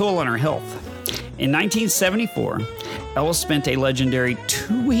took a toll on her health. In 1974, Ella spent a legendary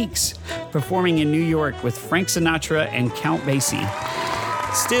 2 weeks performing in New York with Frank Sinatra and Count Basie.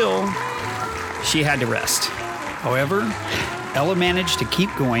 Still, she had to rest. However, Ella managed to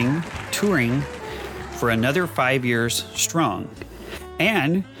keep going, touring for another 5 years strong.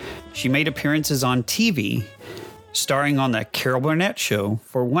 And she made appearances on TV, starring on the Carol Burnett Show,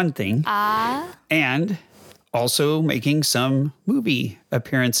 for one thing. And also making some movie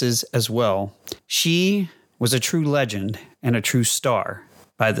appearances as well. She was a true legend and a true star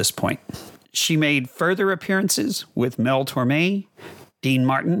by this point. She made further appearances with Mel Torme, Dean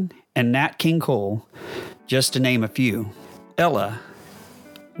Martin, and Nat King Cole, just to name a few. Ella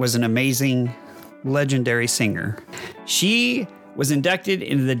was an amazing, legendary singer. She was inducted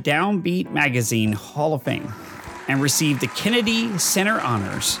into the Downbeat Magazine Hall of Fame and received the Kennedy Center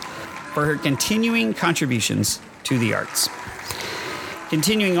Honors for her continuing contributions to the arts.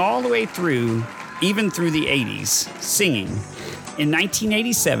 Continuing all the way through, even through the 80s, singing. In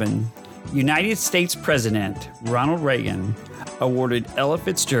 1987, United States President Ronald Reagan awarded Ella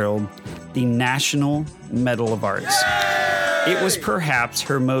Fitzgerald the National Medal of Arts. Yay! It was perhaps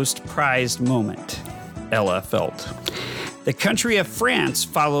her most prized moment, Ella felt. The country of France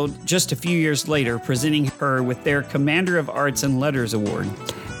followed just a few years later, presenting her with their Commander of Arts and Letters Award.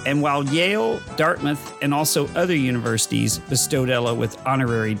 And while Yale, Dartmouth, and also other universities bestowed Ella with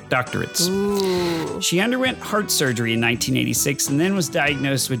honorary doctorates. Ooh. She underwent heart surgery in 1986 and then was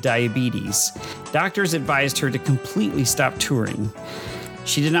diagnosed with diabetes. Doctors advised her to completely stop touring.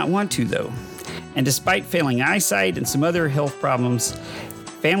 She did not want to, though. And despite failing eyesight and some other health problems,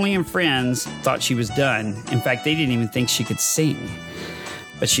 family and friends thought she was done. In fact, they didn't even think she could sing.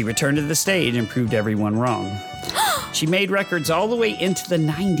 But she returned to the stage and proved everyone wrong. She made records all the way into the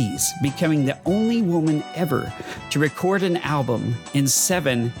 90s, becoming the only woman ever to record an album in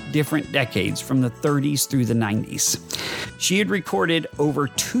 7 different decades from the 30s through the 90s. She had recorded over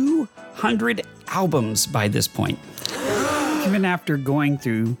 200 albums by this point. Even after going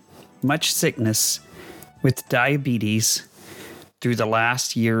through much sickness with diabetes through the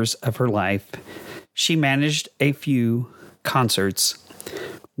last years of her life, she managed a few concerts,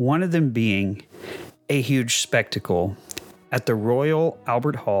 one of them being a huge spectacle at the Royal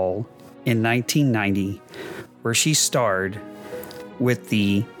Albert Hall in 1990, where she starred with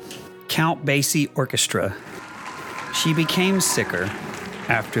the Count Basie Orchestra. She became sicker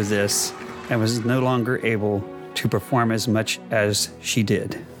after this and was no longer able to perform as much as she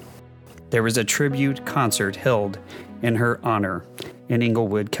did. There was a tribute concert held in her honor in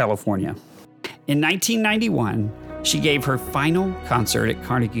Inglewood, California. In 1991, she gave her final concert at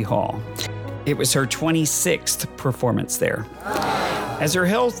Carnegie Hall. It was her 26th performance there. As her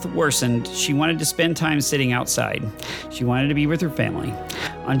health worsened, she wanted to spend time sitting outside. She wanted to be with her family.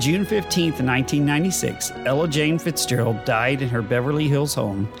 On June 15th, 1996, Ella Jane Fitzgerald died in her Beverly Hills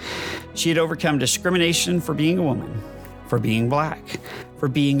home. She had overcome discrimination for being a woman, for being black, for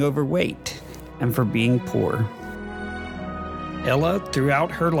being overweight, and for being poor. Ella, throughout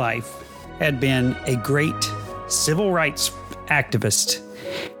her life, had been a great civil rights activist,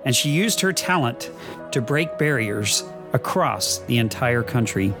 and she used her talent to break barriers across the entire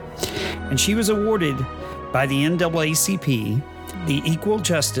country. And she was awarded by the NAACP the Equal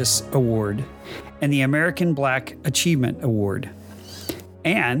Justice Award and the American Black Achievement Award.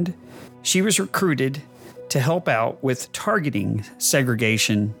 And she was recruited to help out with targeting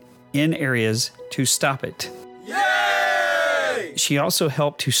segregation in areas to stop it. Yay! She also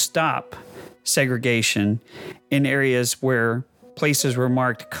helped to stop segregation in areas where places were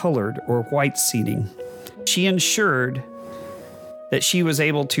marked colored or white seating. She ensured that she was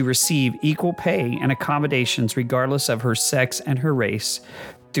able to receive equal pay and accommodations regardless of her sex and her race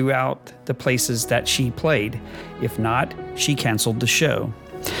throughout the places that she played. If not, she canceled the show.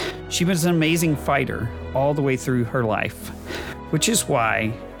 She was an amazing fighter all the way through her life. which is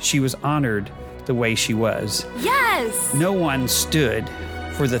why she was honored the way she was. Yes! No one stood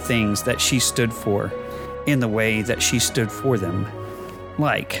for the things that she stood for in the way that she stood for them,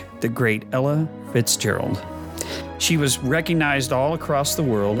 like the great Ella Fitzgerald. She was recognized all across the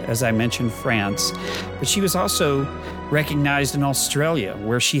world, as I mentioned, France, but she was also recognized in Australia,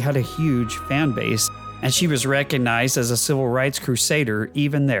 where she had a huge fan base, and she was recognized as a civil rights crusader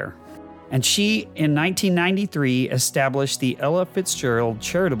even there. And she, in 1993, established the Ella Fitzgerald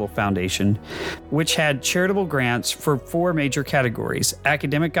Charitable Foundation, which had charitable grants for 4 major categories: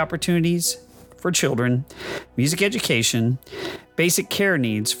 academic opportunities for children, music education, basic care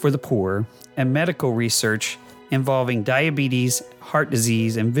needs for the poor, and medical research involving diabetes, heart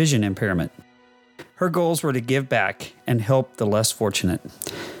disease, and vision impairment. Her goals were to give back and help the less fortunate.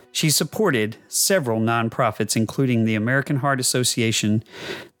 She supported several nonprofits, including the American Heart Association,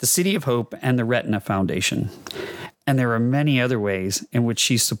 the City of Hope, and the Retina Foundation. And there are many other ways in which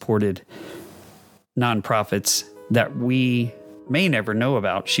she supported nonprofits that we may never know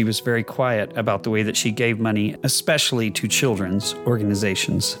about. She was very quiet about the way that she gave money, especially to children's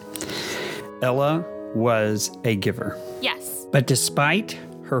organizations. Ella was a giver. Yes. But despite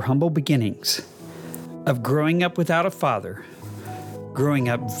her humble beginnings of growing up without a father, growing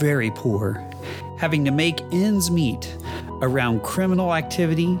up very poor, having to make ends meet around criminal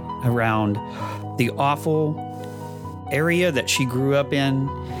activity, around the awful area that she grew up in,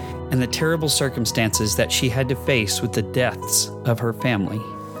 and the terrible circumstances that she had to face with the deaths of her family,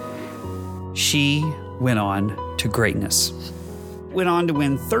 she went on to greatness. Went on to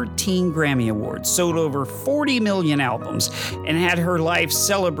win 13 Grammy Awards, sold over 40 million albums, and had her life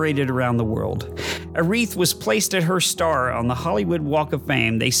celebrated around the world. A wreath was placed at her star on the Hollywood Walk of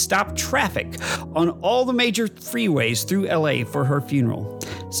Fame. They stopped traffic on all the major freeways through LA for her funeral,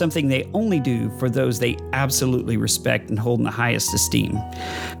 something they only do for those they absolutely respect and hold in the highest esteem.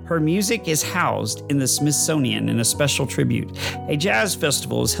 Her music is housed in the Smithsonian in a special tribute. A jazz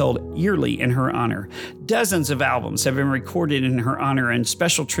festival is held yearly in her honor. Dozens of albums have been recorded in her honor, and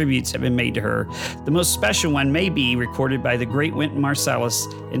special tributes have been made to her. The most special one may be recorded by the great Wynton Marsalis,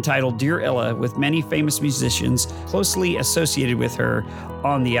 entitled Dear Ella, with many famous musicians closely associated with her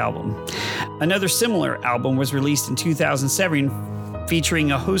on the album. Another similar album was released in 2007,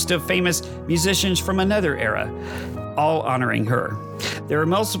 featuring a host of famous musicians from another era, all honoring her. There are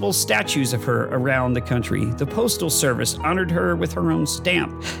multiple statues of her around the country. The Postal Service honored her with her own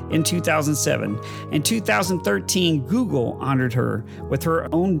stamp in 2007. In 2013, Google honored her with her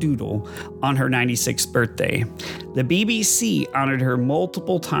own doodle on her 96th birthday. The BBC honored her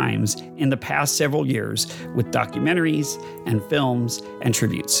multiple times in the past several years with documentaries and films and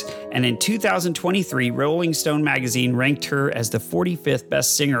tributes. And in 2023, Rolling Stone magazine ranked her as the 45th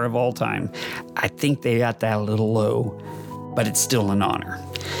best singer of all time. I think they got that a little low, but it's still an honor.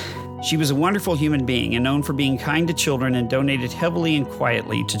 She was a wonderful human being and known for being kind to children and donated heavily and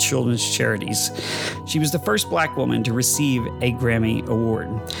quietly to children's charities. She was the first Black woman to receive a Grammy Award.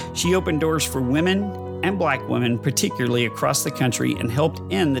 She opened doors for women and Black women, particularly across the country, and helped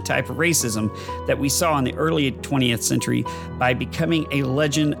end the type of racism that we saw in the early 20th century by becoming a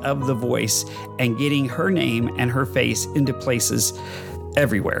legend of the voice and getting her name and her face into places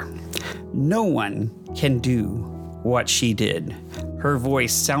everywhere. No one can do what she did. Her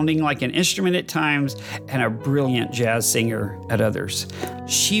voice sounding like an instrument at times and a brilliant jazz singer at others.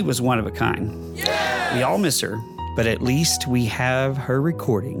 She was one of a kind. Yes! We all miss her, but at least we have her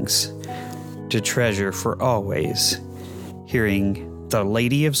recordings to treasure for always, hearing the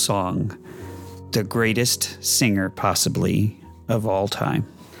Lady of Song, the greatest singer possibly of all time.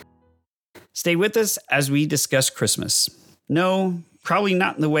 Stay with us as we discuss Christmas. No, probably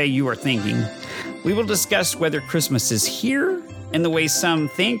not in the way you are thinking. We will discuss whether Christmas is here in the way some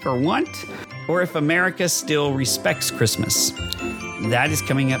think or want, or if America still respects Christmas. That is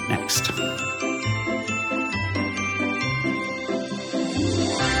coming up next.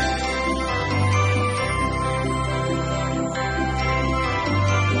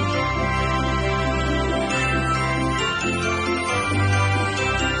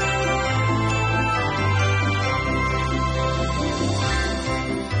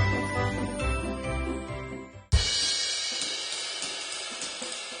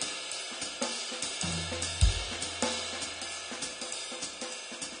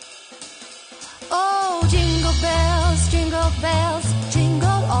 Bells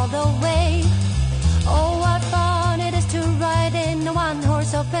jingle all the way. Oh, what fun it is to ride in a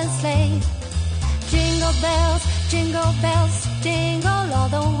one-horse open sleigh. Jingle bells, jingle all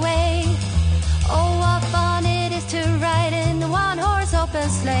the way. Oh, what fun it is to ride in a one-horse open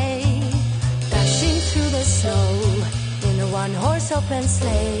sleigh. Dashing through the snow in a one-horse open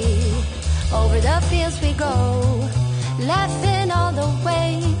sleigh. Over the fields we go, laughing all the way.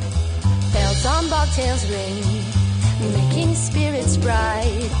 Bells on bobtails ring, making spirits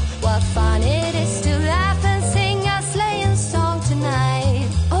bright. What fun it is to laugh and sing a sleighing song tonight.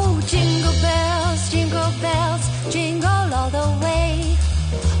 Oh, jingle bells, jingle all the way.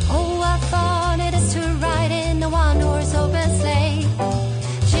 Oh, what fun it is to ride in a one-horse open sleigh.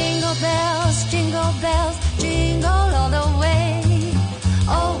 Jingle bells, jingle all the way.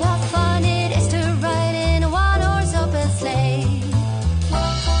 Oh, what fun it is to ride in a one-horse open sleigh.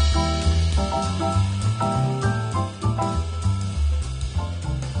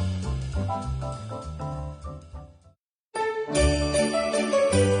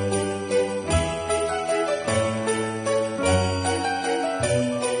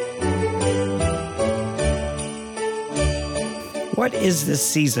 What is this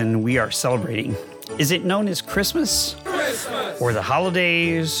season we are celebrating? Is it known as Christmas? Or the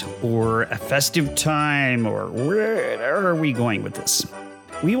holidays? Or a festive time? Or where are we going with this?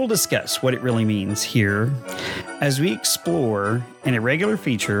 We will discuss what it really means here as we explore in a regular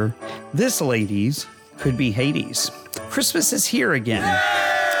feature, This Ladies Could Be Hades. Christmas is here again.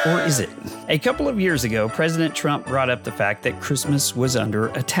 Or is it? A couple of years ago, President Trump brought up the fact that Christmas was under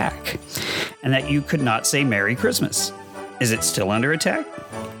attack and that you could not say Merry Christmas. Is it still under attack?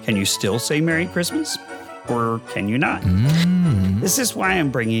 Can you still say Merry Christmas? Or can you not? This is why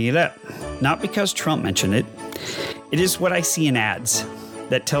I'm bringing it up. Not because Trump mentioned it. It is what I see in ads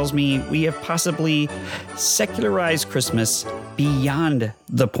that tells me we have possibly secularized Christmas beyond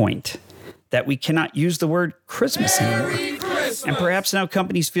the point that we cannot use the word Christmas anymore. And perhaps now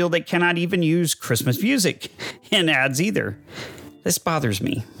companies feel they cannot even use Christmas music in ads either. This bothers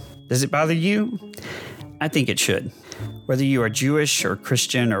me. Does it bother you? I think it should. Whether you are Jewish or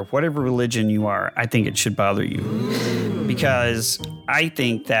Christian or whatever religion you are, I think it should bother you. Because I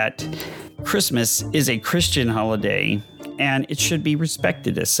think that Christmas is a Christian holiday and it should be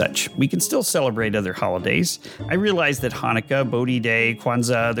respected as such. We can still celebrate other holidays. I realize that Hanukkah, Bodhi Day,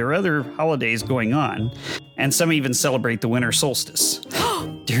 Kwanzaa, there are other holidays going on, and some even celebrate the winter solstice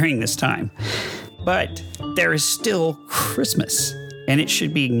during this time. But there is still Christmas, and it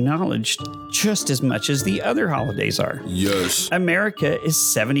should be acknowledged just as much as the other holidays are. Yes. America is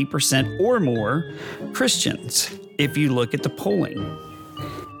 70% or more Christians, if you look at the polling.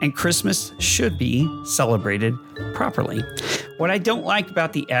 And Christmas should be celebrated properly. What I don't like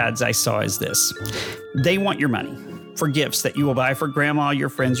about the ads I saw is this. They want your money for gifts that you will buy for grandma, your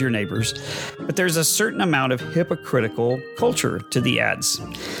friends, your neighbors. But there's a certain amount of hypocritical culture to the ads.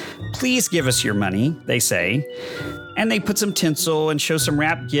 Please give us your money, they say. And they put some tinsel and show some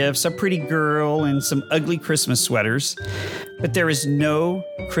wrapped gifts, a pretty girl, and some ugly Christmas sweaters. But there is no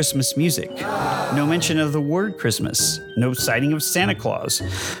Christmas music, no mention of the word Christmas, no sighting of Santa Claus,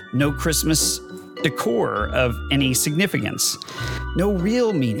 no Christmas decor of any significance, no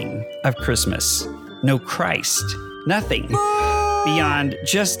real meaning of Christmas, no Christ, nothing beyond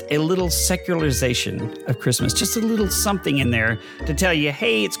just a little secularization of Christmas, just a little something in there to tell you,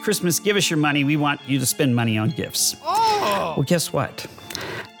 hey, it's Christmas, give us your money, we want you to spend money on gifts. Well, guess what?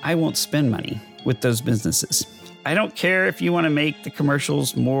 I won't spend money with those businesses. I don't care if you want to make the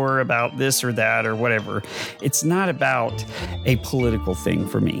commercials more about this or that or whatever. It's not about a political thing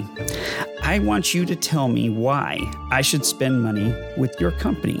for me. I want you to tell me why I should spend money with your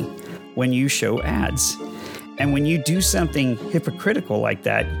company when you show ads. And when you do something hypocritical like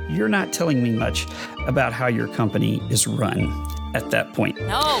that, you're not telling me much about how your company is run at that point.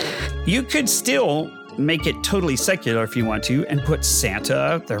 No. You could still make it totally secular if you want to and put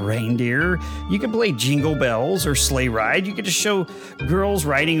Santa, the reindeer. You could play Jingle Bells or Sleigh Ride. You could just show girls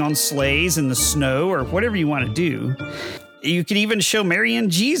riding on sleighs in the snow or whatever you want to do. You could even show Mary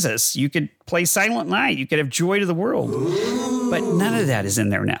and Jesus. You could play Silent Night. You could have Joy to the World. But none of that is in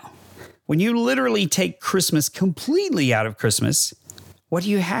there now. When you literally take Christmas completely out of Christmas, what do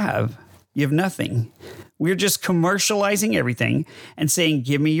you have? You have nothing. We're just commercializing everything and saying,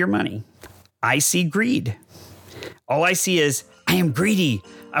 give me your money. I see greed. All I see is, I am greedy.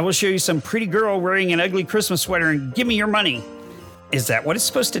 I will show you some pretty girl wearing an ugly Christmas sweater and give me your money. Is that what it's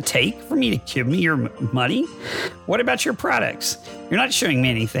supposed to take for me to give me your money? What about your products? You're not showing me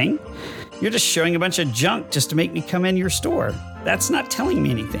anything. You're just showing a bunch of junk just to make me come in your store. That's not telling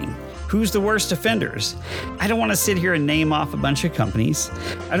me anything. Who's the worst offenders? I don't want to sit here and name off a bunch of companies.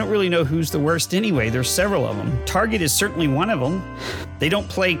 I don't really know who's the worst anyway. There's several of them. Target is certainly one of them. They don't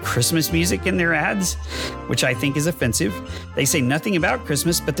play Christmas music in their ads, which I think is offensive. They say nothing about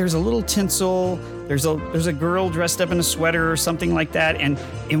Christmas, but there's a little tinsel. There's a girl dressed up in a sweater or something like that. And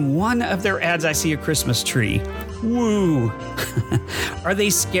in one of their ads, I see a Christmas tree. Woo! Are they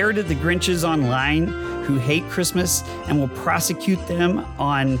scared of the Grinches online who hate Christmas and will prosecute them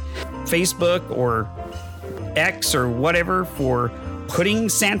on Facebook or X or whatever for putting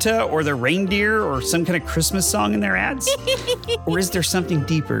Santa or the reindeer or some kind of Christmas song in their ads? Or is there something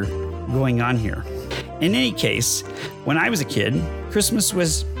deeper going on here? In any case, when I was a kid, Christmas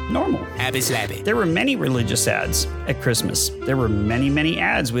was normal. Happy slappy. There were many religious ads at Christmas. There were many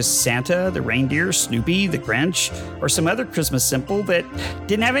ads with Santa, the reindeer, Snoopy, the Grinch, or some other Christmas symbol that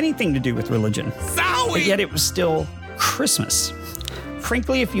didn't have anything to do with religion. But yet it was still Christmas.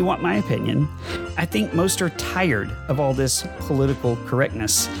 Frankly, if you want my opinion, I think most are tired of all this political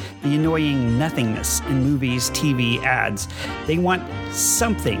correctness, the annoying nothingness in movies, TV, ads. They want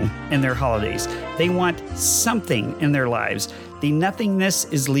something in their holidays. They want something in their lives. The nothingness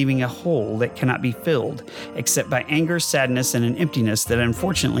is leaving a hole that cannot be filled, except by anger, sadness, and an emptiness that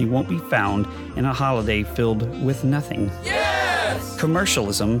unfortunately won't be found in a holiday filled with nothing. Yes!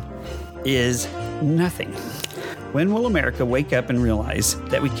 Commercialism is nothing. When will America wake up and realize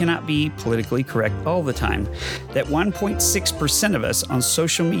that we cannot be politically correct all the time? That 1.6% of us on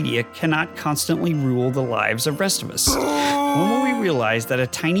social media cannot constantly rule the lives of the rest of us? When will we realize that a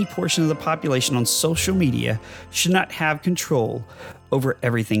tiny portion of the population on social media should not have control over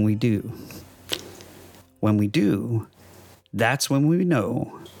everything we do? When we do, that's when we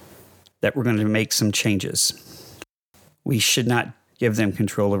know that we're going to make some changes. We should not give them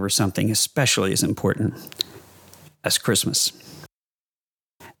control over something especially as important as Christmas.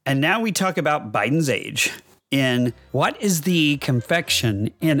 And now we talk about Biden's age. In what is the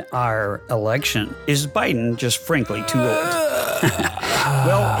confection in our election? Is Biden just frankly too old?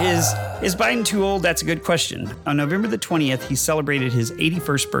 Well, is Biden too old? That's a good question. On November the 20th, he celebrated his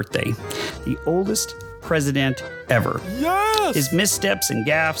 81st birthday, the oldest president ever. Yes! His missteps and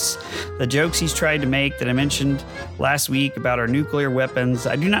gaffes, the jokes he's tried to make that I mentioned last week about our nuclear weapons,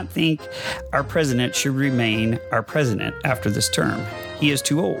 I do not think our president should remain our president after this term. He is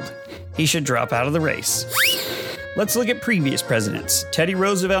too old. He should drop out of the race. Let's look at previous presidents. Teddy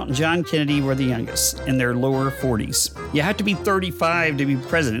Roosevelt and John Kennedy were the youngest, in their lower 40s. You have to be 35 to be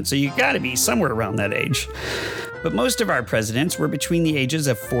president, so you got to be somewhere around that age. But most of our presidents were between the ages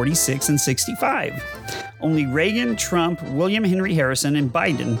of 46 and 65. Only Reagan, Trump, William Henry Harrison, and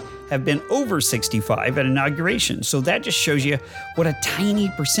Biden have been over 65 at inauguration. So that just shows you what a tiny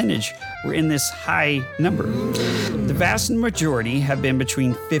percentage were in this high number. The vast majority have been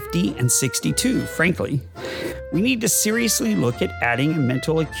between 50 and 62, frankly. We need to seriously look at adding a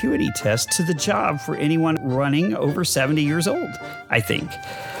mental acuity test to the job for anyone running over 70 years old, I think.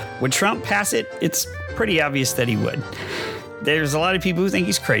 Would Trump pass it? It's pretty obvious that he would. There's a lot of people who think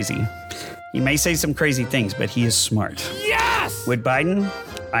he's crazy. He may say some crazy things, but he is smart. Yes! Would Biden?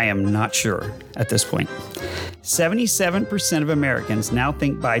 I am not sure at this point. 77% of Americans now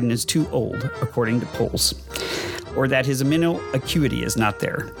think Biden is too old, according to polls, or that his mental acuity is not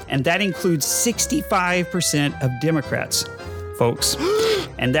there. And that includes 65% of Democrats, folks.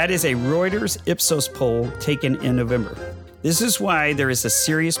 And that is a Reuters Ipsos poll taken in November. This is why there is a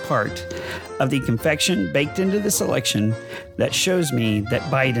serious part of the confection baked into this election that shows me that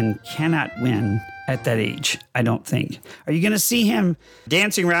Biden cannot win at that age, I don't think. Are you going to see him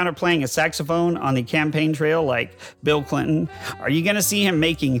dancing around or playing a saxophone on the campaign trail like Bill Clinton? Are you going to see him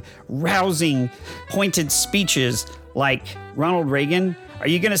making rousing, pointed speeches like Ronald Reagan? Are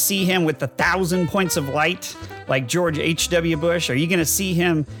you going to see him with 1,000 points of light like George H.W. Bush? Are you going to see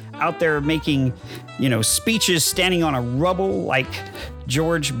him out there making, speeches standing on a rubble like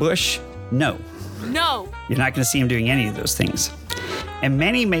George Bush? No. No. You're not going to see him doing any of those things. And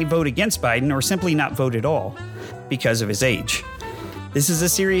many may vote against Biden or simply not vote at all because of his age. This is a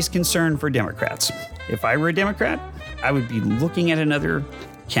serious concern for Democrats. If I were a Democrat, I would be looking at another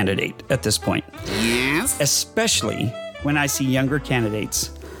candidate at this point. Yes? Especially when I see younger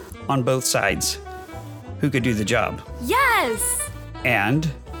candidates on both sides who could do the job. Yes!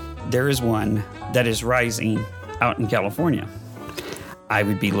 And there is one that is rising out in California. I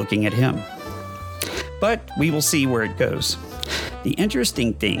would be looking at him. But we will see where it goes. The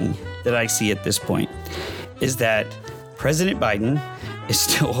interesting thing that I see at this point is that President Biden is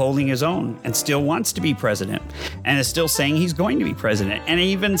still holding his own and still wants to be president and is still saying he's going to be president and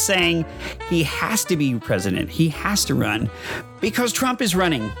even saying he has to be president. He has to run because Trump is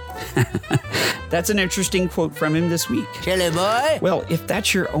running. That's an interesting quote from him this week. Chilly boy. Well, if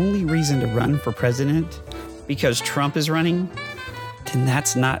that's your only reason to run for president because Trump is running, then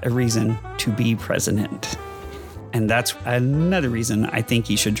that's not a reason to be president. And that's another reason I think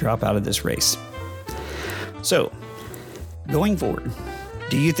he should drop out of this race. So, going forward,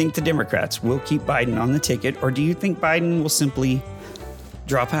 Do you think the Democrats will keep Biden on the ticket, or do you think Biden will simply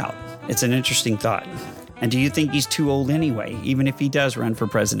drop out? It's an interesting thought. And do you think he's too old anyway, even if he does run for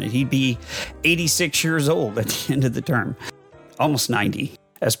president? He'd be 86 years old at the end of the term, almost 90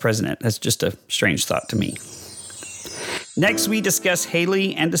 as president. That's just a strange thought to me. Next, we discuss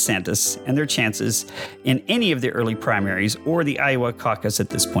Haley and DeSantis and their chances in any of the early primaries or the Iowa caucus at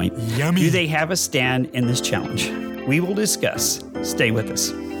this point. Yummy. Do they have a stand in this challenge? We will discuss. Stay with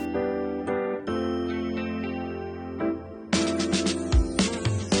us.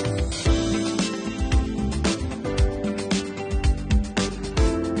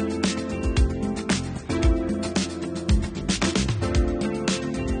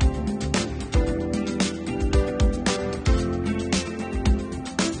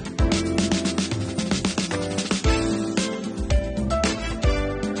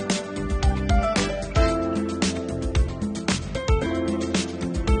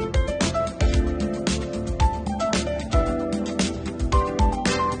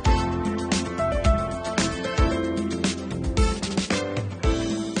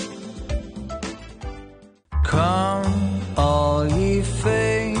 Come, all ye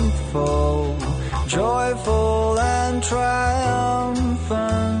faithful, joyful and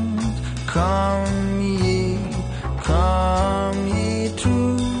triumphant. Come ye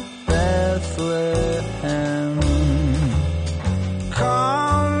to Bethlehem.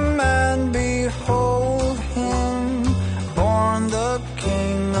 Come and behold him, born the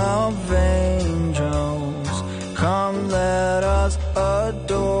King of angels. Come, let us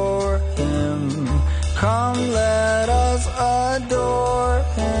adore him. Come, let us adore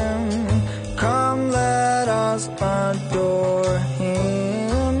him. Come, let us adore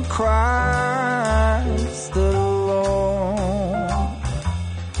him. Christ the Lord.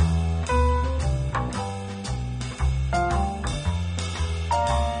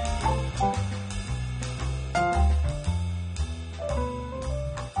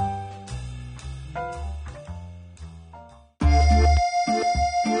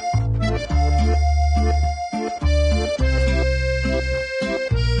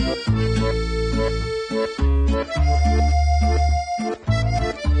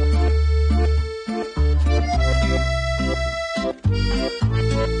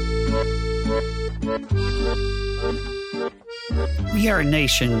 We are a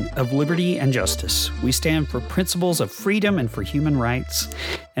nation of liberty and justice. We stand for principles of freedom and for human rights.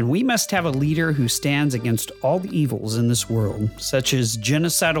 And we must have a leader who stands against all the evils in this world, such as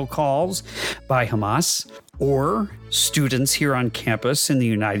genocidal calls by Hamas, or students here on campus in the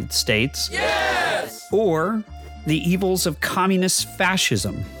United States, Yes! or the evils of communist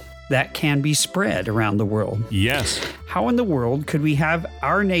fascism that can be spread around the world. Yes. How in the world could we have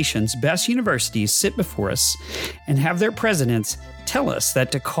our nation's best universities sit before us and have their presidents tell us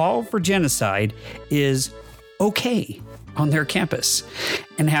that to call for genocide is okay on their campus,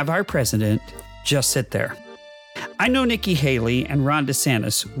 and have our president just sit there? I know Nikki Haley and Ron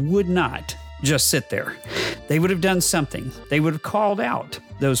DeSantis would not just sit there. They would have done something. They would have called out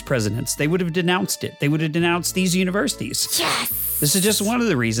those presidents. They would have denounced it. They would have denounced these universities. Yes! This is just one of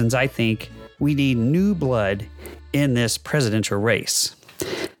the reasons I think we need new blood in this presidential race.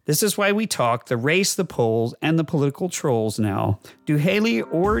 This is why we talk the race, the polls, and the political trolls now. Do Haley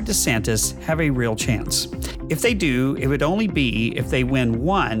or DeSantis have a real chance? If they do, it would only be if they win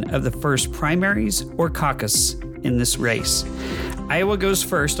one of the first primaries or caucus in this race. Iowa goes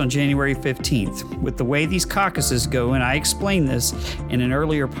first on January 15th. With the way these caucuses go, and I explained this in an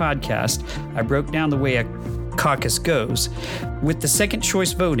earlier podcast, I broke down the way a caucus goes. With the second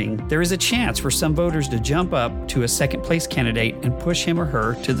choice voting, there is a chance for some voters to jump up to a second place candidate and push him or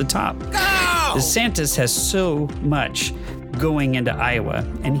her to the top. Go! DeSantis has so much going into Iowa,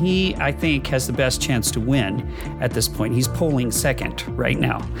 and he, I think, has the best chance to win at this point. He's polling second right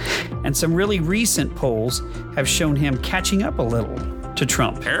now. And some really recent polls have shown him catching up a little to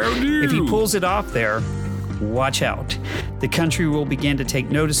Trump. If he pulls it off there, watch out. The country will begin to take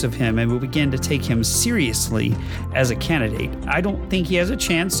notice of him and will begin to take him seriously as a candidate. I don't think he has a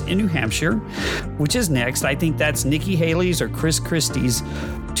chance in New Hampshire, which is next. I think that's Nikki Haley's or Chris Christie's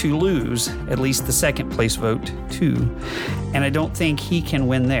to lose at least the second place vote too. And I don't think he can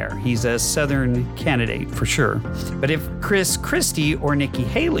win there. He's a Southern candidate for sure. But if Chris Christie or Nikki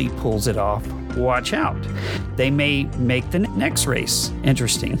Haley pulls it off, watch out. They may make the next race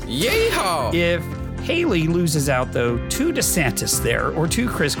interesting. Yeehaw! If Haley loses out, though, to DeSantis there or to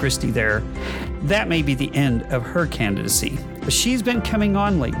Chris Christie there, that may be the end of her candidacy. But she's been coming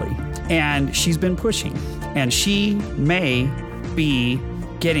on lately, and she's been pushing, and she may be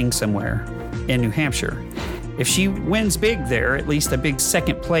getting somewhere in New Hampshire. If she wins big there, at least a big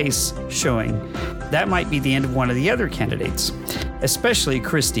second place showing, that might be the end of one of the other candidates, especially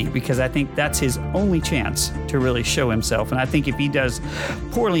Christie, because I think that's his only chance to really show himself. And I think if he does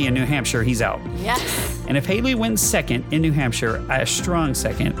poorly in New Hampshire, he's out. Yes. And if Haley wins second in New Hampshire, a strong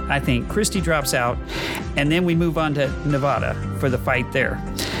second, I think Christie drops out, and then we move on to Nevada for the fight there.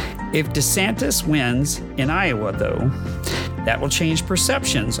 If DeSantis wins in Iowa, though, that will change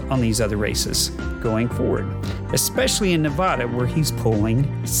perceptions on these other races going forward, especially in Nevada, where he's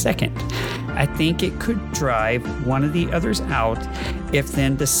polling second. I think it could drive one of the others out if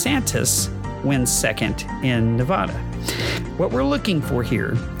then DeSantis wins second in Nevada. What we're looking for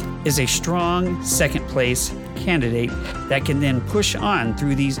here is a strong second place candidate that can then push on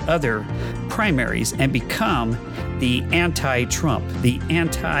through these other primaries and become the anti-Trump, the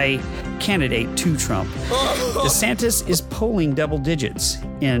anti-candidate to Trump. DeSantis is polling double digits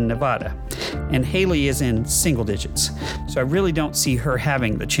in Nevada, and Haley is in single digits. So I really don't see her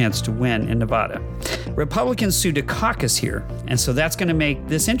having the chance to win in Nevada. Republicans sued a caucus here, and so that's going to make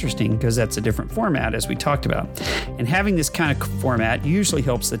this interesting because that's a different format, as we talked about. And having this kind of format usually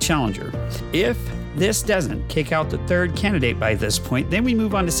helps the challenger. If this doesn't kick out the third candidate by this point, then we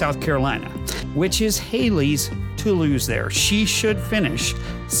move on to South Carolina, which is Haley's to lose there. She should finish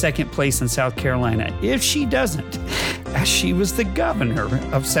second place in South Carolina. If she doesn't, as she was the governor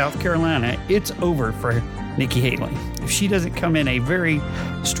of South Carolina, it's over for Nikki Haley. If she doesn't come in a very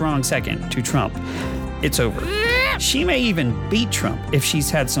strong second to Trump, it's over. She may even beat Trump if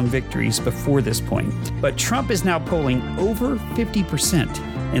she's had some victories before this point. But Trump is now polling over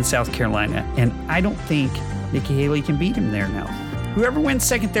 50% in South Carolina, and I don't think Nikki Haley can beat him there now. Whoever wins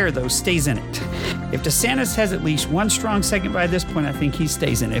second there, though, stays in it. If DeSantis has at least one strong second by this point, I think he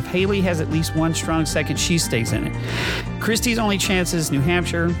stays in it. If Haley has at least one strong second, she stays in it. Christie's only chance is New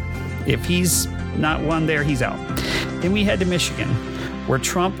Hampshire. If he's not won there, he's out. Then we head to Michigan, where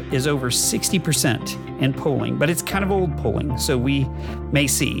Trump is over 60% in polling, but it's kind of old polling, so we may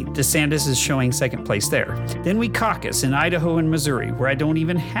see. DeSantis is showing second place there. Then we caucus in Idaho and Missouri, where I don't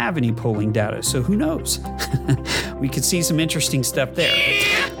even have any polling data, so who knows? We could see some interesting stuff there.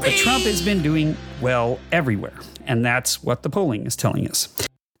 But Trump has been doing well everywhere, and that's what the polling is telling us.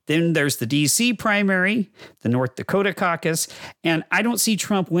 Then there's the D.C. primary, the North Dakota caucus, and I don't see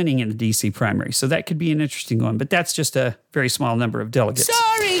Trump winning in the D.C. primary, so that could be an interesting one, but that's just a very small number of delegates.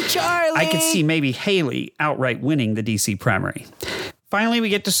 Sorry, Charlie. I could see maybe Haley outright winning the D.C. primary. Finally, we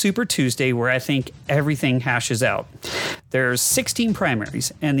get to Super Tuesday, where I think everything hashes out. There's 16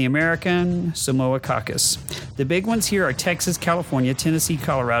 primaries and the American Samoa Caucus. The big ones here are Texas, California, Tennessee,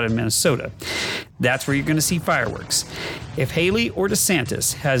 Colorado, and Minnesota. That's where you're going to see fireworks. If Haley or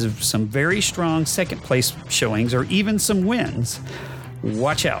DeSantis has some very strong second place showings or even some wins,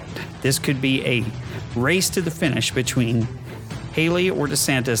 watch out. This could be a race to the finish between Haley or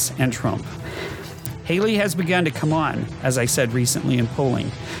DeSantis and Trump. Haley has begun to come on, as I said recently in polling.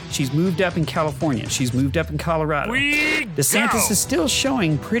 She's moved up in California. She's moved up in Colorado. DeSantis is still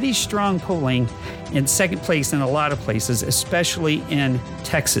showing pretty strong polling in second place in a lot of places, especially in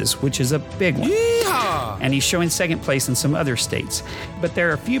Texas, which is a big one. Yeehaw! And he's showing second place in some other states. But there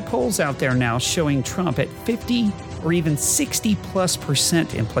are a few polls out there now showing Trump at 50 or even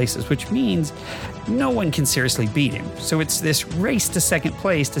 60+% in places, which means no one can seriously beat him. So it's this race to second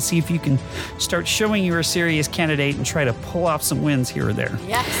place to see if you can start showing you're a serious candidate and try to pull off some wins here or there.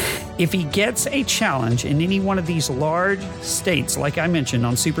 Yes. If he gets a challenge in any one of these large states, like I mentioned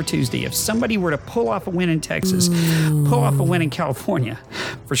on Super Tuesday, if somebody were to pull off a win in Texas, pull off a win in California,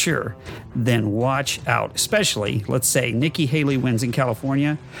 for sure, then watch out. Especially, let's say Nikki Haley wins in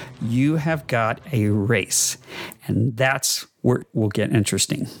California, you have got a race. And that's where it will get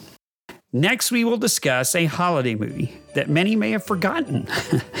interesting. Next, we will discuss a holiday movie that many may have forgotten,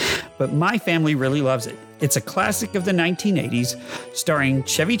 but my family really loves it. It's a classic of the 1980s, starring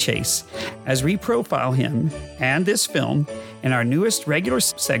Chevy Chase, as we profile him and this film in our newest regular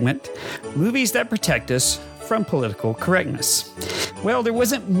segment, Movies That Protect Us from Political Correctness. Well, there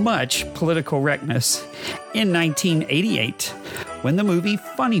wasn't much political correctness in 1988 when the movie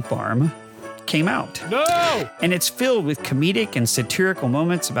Funny Farm came out. No! And it's filled with comedic and satirical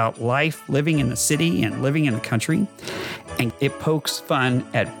moments about life living in the city and living in the country. And it pokes fun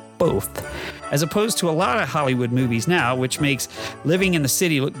at both, as opposed to a lot of Hollywood movies now, which makes living in the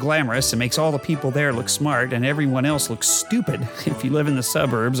city look glamorous and makes all the people there look smart and everyone else look stupid if you live in the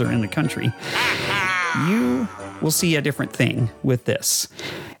suburbs or in the country. You will see a different thing with this.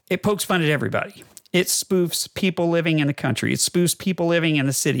 It pokes fun at everybody. It spoofs people living in the country. It spoofs people living in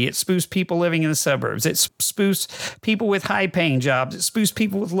the city. It spoofs people living in the suburbs. It spoofs people with high-paying jobs. It spoofs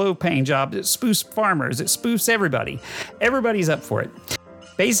people with low-paying jobs. It spoofs farmers. It spoofs everybody. Everybody's up for it.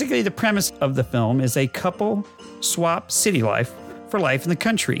 Basically, the premise of the film is a couple swap city life for life in the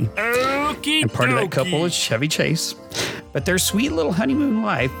country. And part of that couple is Chevy Chase. But their sweet little honeymoon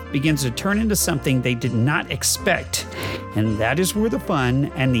life begins to turn into something they did not expect. And that is where the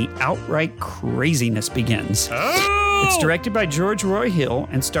fun and the outright craziness begins. It's directed by George Roy Hill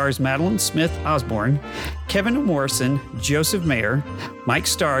and stars Madeline Smith Osborne, Kevin Morrison, Joseph Mayer, Mike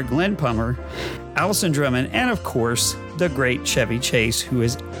Starr, Glenn Plummer, Allison Drummond, and of course, the great Chevy Chase, who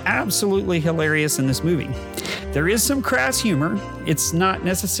is absolutely hilarious in this movie. There is some crass humor. It's not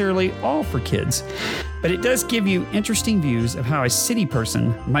necessarily all for kids, but it does give you interesting views of how a city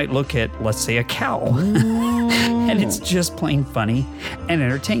person might look at, let's say, a cow. And it's just plain funny and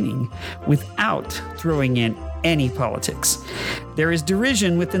entertaining without throwing in any politics. There is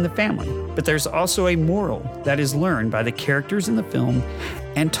derision within the family, but there's also a moral that is learned by the characters in the film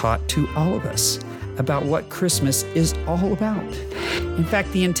and taught to all of us about what Christmas is all about. In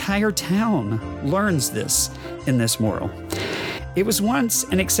fact, the entire town learns this in this moral. It was once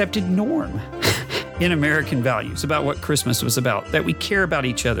an accepted norm in American values about what Christmas was about, that we care about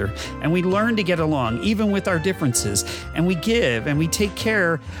each other and we learn to get along even with our differences, and we give and we take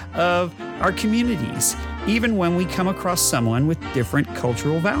care of our communities even when we come across someone with different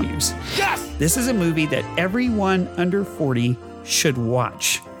cultural values. Yes! This is a movie that everyone under 40 should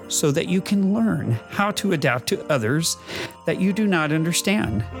watch so that you can learn how to adapt to others that you do not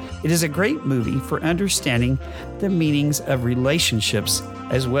understand. It is a great movie for understanding the meanings of relationships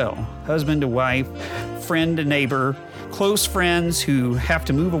as well. Husband to wife, friend to neighbor, close friends who have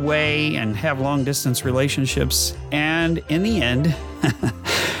to move away and have long-distance relationships. And in the end,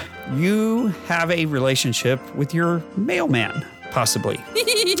 you have a relationship with your mailman, possibly.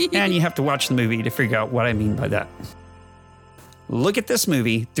 And you have to watch the movie to figure out what I mean by that. Look at this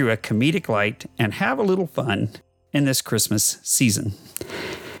movie through a comedic light and have a little fun in this Christmas season.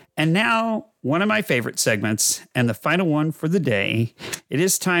 And now, one of my favorite segments, and the final one for the day. It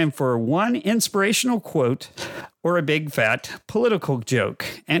is time for one inspirational quote or a big fat political joke.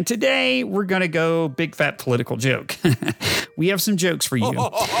 And today, we're going to go big fat political joke. We have some jokes for you.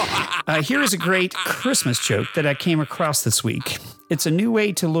 Here is a great Christmas joke that I came across this week. It's a new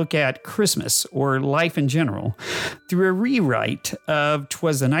way to look at Christmas or life in general through a rewrite of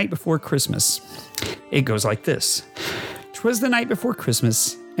 'Twas the Night Before Christmas. It goes like this. 'Twas the night before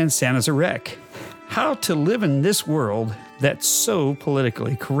Christmas and Santa's a wreck. How to live in this world that's so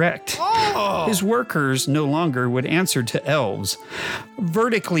politically correct. His workers no longer would answer to elves.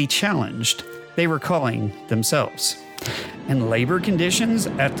 Vertically challenged, they were calling themselves. And labor conditions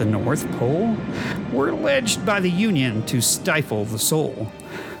at the North Pole were alleged by the union to stifle the soul.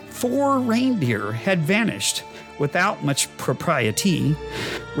 4 reindeer had vanished without much propriety,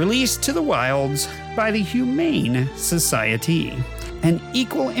 released to the wilds by the Humane Society. An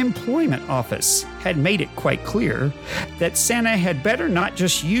equal employment office had made it quite clear that Santa had better not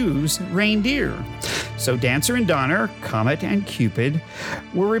just use reindeer. So Dancer and Donner, Comet and Cupid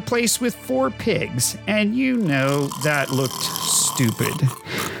were replaced with 4 pigs, and you know that looked stupid.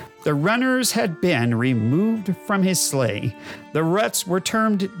 The runners had been removed from his sleigh. The ruts were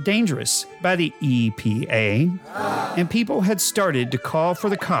termed dangerous by the EPA, and people had started to call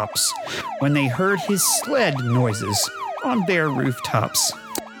for the cops when they heard his sled noises on their rooftops.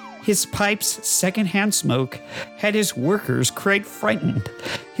 His pipe's secondhand smoke had his workers quite frightened.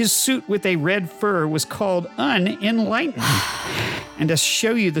 His suit with a red fur was called unenlightened. And to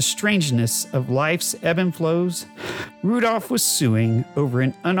show you the strangeness of life's ebb and flows, Rudolph was suing over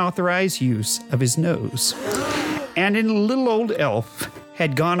an unauthorized use of his nose. And a little old elf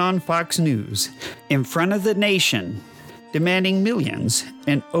had gone on Fox News in front of the nation, demanding millions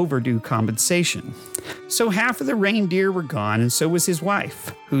in overdue compensation. So half of the reindeer were gone, and so was his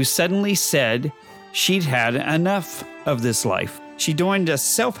wife, who suddenly said she'd had enough of this life. She joined a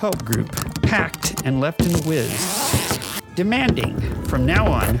self-help group, packed and left in a whiz, demanding from now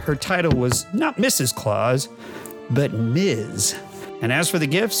on her title was not Mrs. Claus, but Ms. And as for the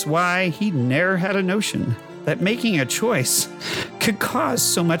gifts, why, he ne'er had a notion that making a choice could cause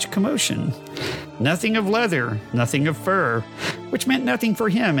so much commotion. Nothing of leather, nothing of fur, which meant nothing for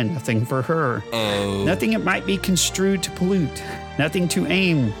him and nothing for her. Nothing it might be construed to pollute, nothing to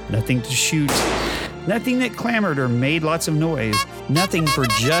aim, nothing to shoot, nothing that clamored or made lots of noise, nothing for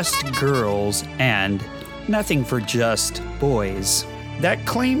just girls, and nothing for just boys. That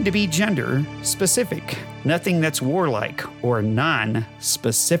claim to be gender specific, nothing that's warlike or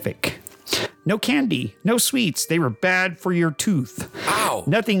non-specific. No candy, no sweets. They were bad for your tooth. Ow!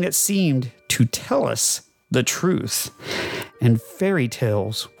 Nothing that seemed to tell us the truth. And fairy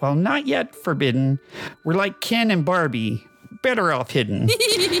tales, while not yet forbidden, were like Ken and Barbie, better off hidden.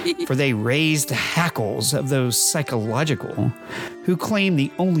 For they raised the hackles of those psychological who claimed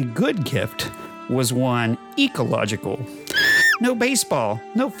the only good gift was one ecological. No baseball,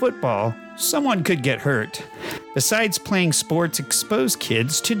 no football, someone could get hurt. Besides, playing sports exposed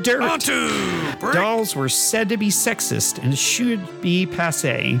kids to dirt. Dolls were said to be sexist and should be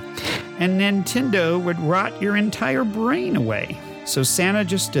passé. And Nintendo would rot your entire brain away. So Santa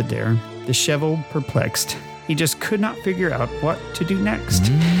just stood there, disheveled, perplexed. He just could not figure out what to do next.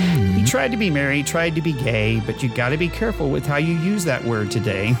 He tried to be merry, tried to be gay, but you gotta be careful with how you use that word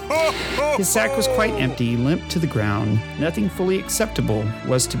today. His sack was quite empty, limp to the ground. Nothing fully acceptable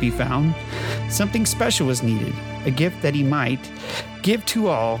was to be found. Something special was needed, a gift that he might give to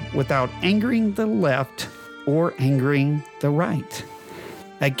all without angering the left or angering the right.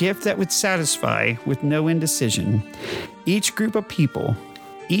 A gift that would satisfy with no indecision each group of people,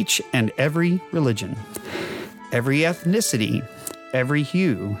 each and every religion, every ethnicity, every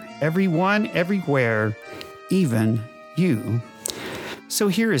hue, everyone, everywhere, even you. So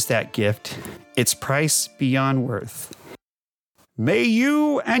here is that gift, its price beyond worth. May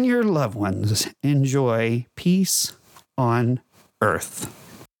you and your loved ones enjoy peace on earth.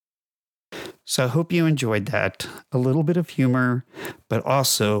 So I hope you enjoyed that. A little bit of humor, but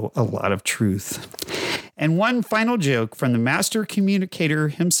also a lot of truth. And one final joke from the master communicator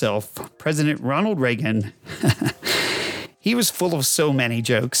himself, President Ronald Reagan. He was full of so many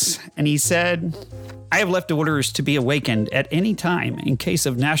jokes, and he said, I have left orders to be awakened at any time in case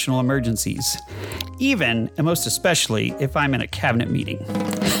of national emergencies, even and most especially if I'm in a cabinet meeting.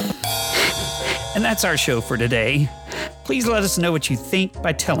 And that's our show for today. Please let us know what you think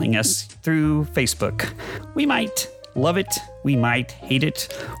by telling us through Facebook. We might love it, we might hate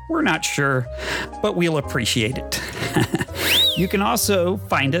it, we're not sure, but we'll appreciate it. You can also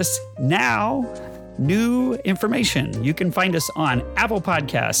find us now. New information. You can find us on Apple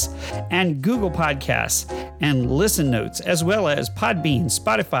Podcasts and Google Podcasts and Listen Notes, as well as Podbean,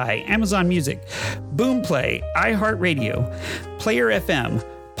 Spotify, Amazon Music, Boomplay, iHeartRadio, Player FM,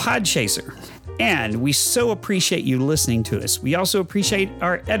 Podchaser. And we so appreciate you listening to us. We also appreciate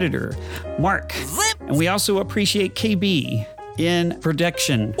our editor, Mark. And we also appreciate KB in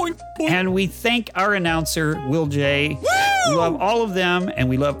production. And we thank our announcer, Will J. We love all of them, and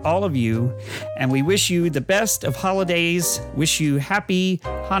we love all of you. And we wish you the best of holidays. Wish you happy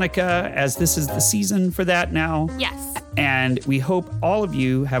Hanukkah, as this is the season for that now. Yes. And we hope all of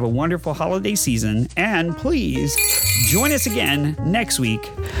you have a wonderful holiday season. And please join us again next week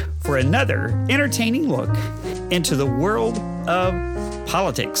for another entertaining look into the world of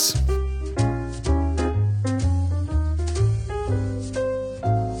politics.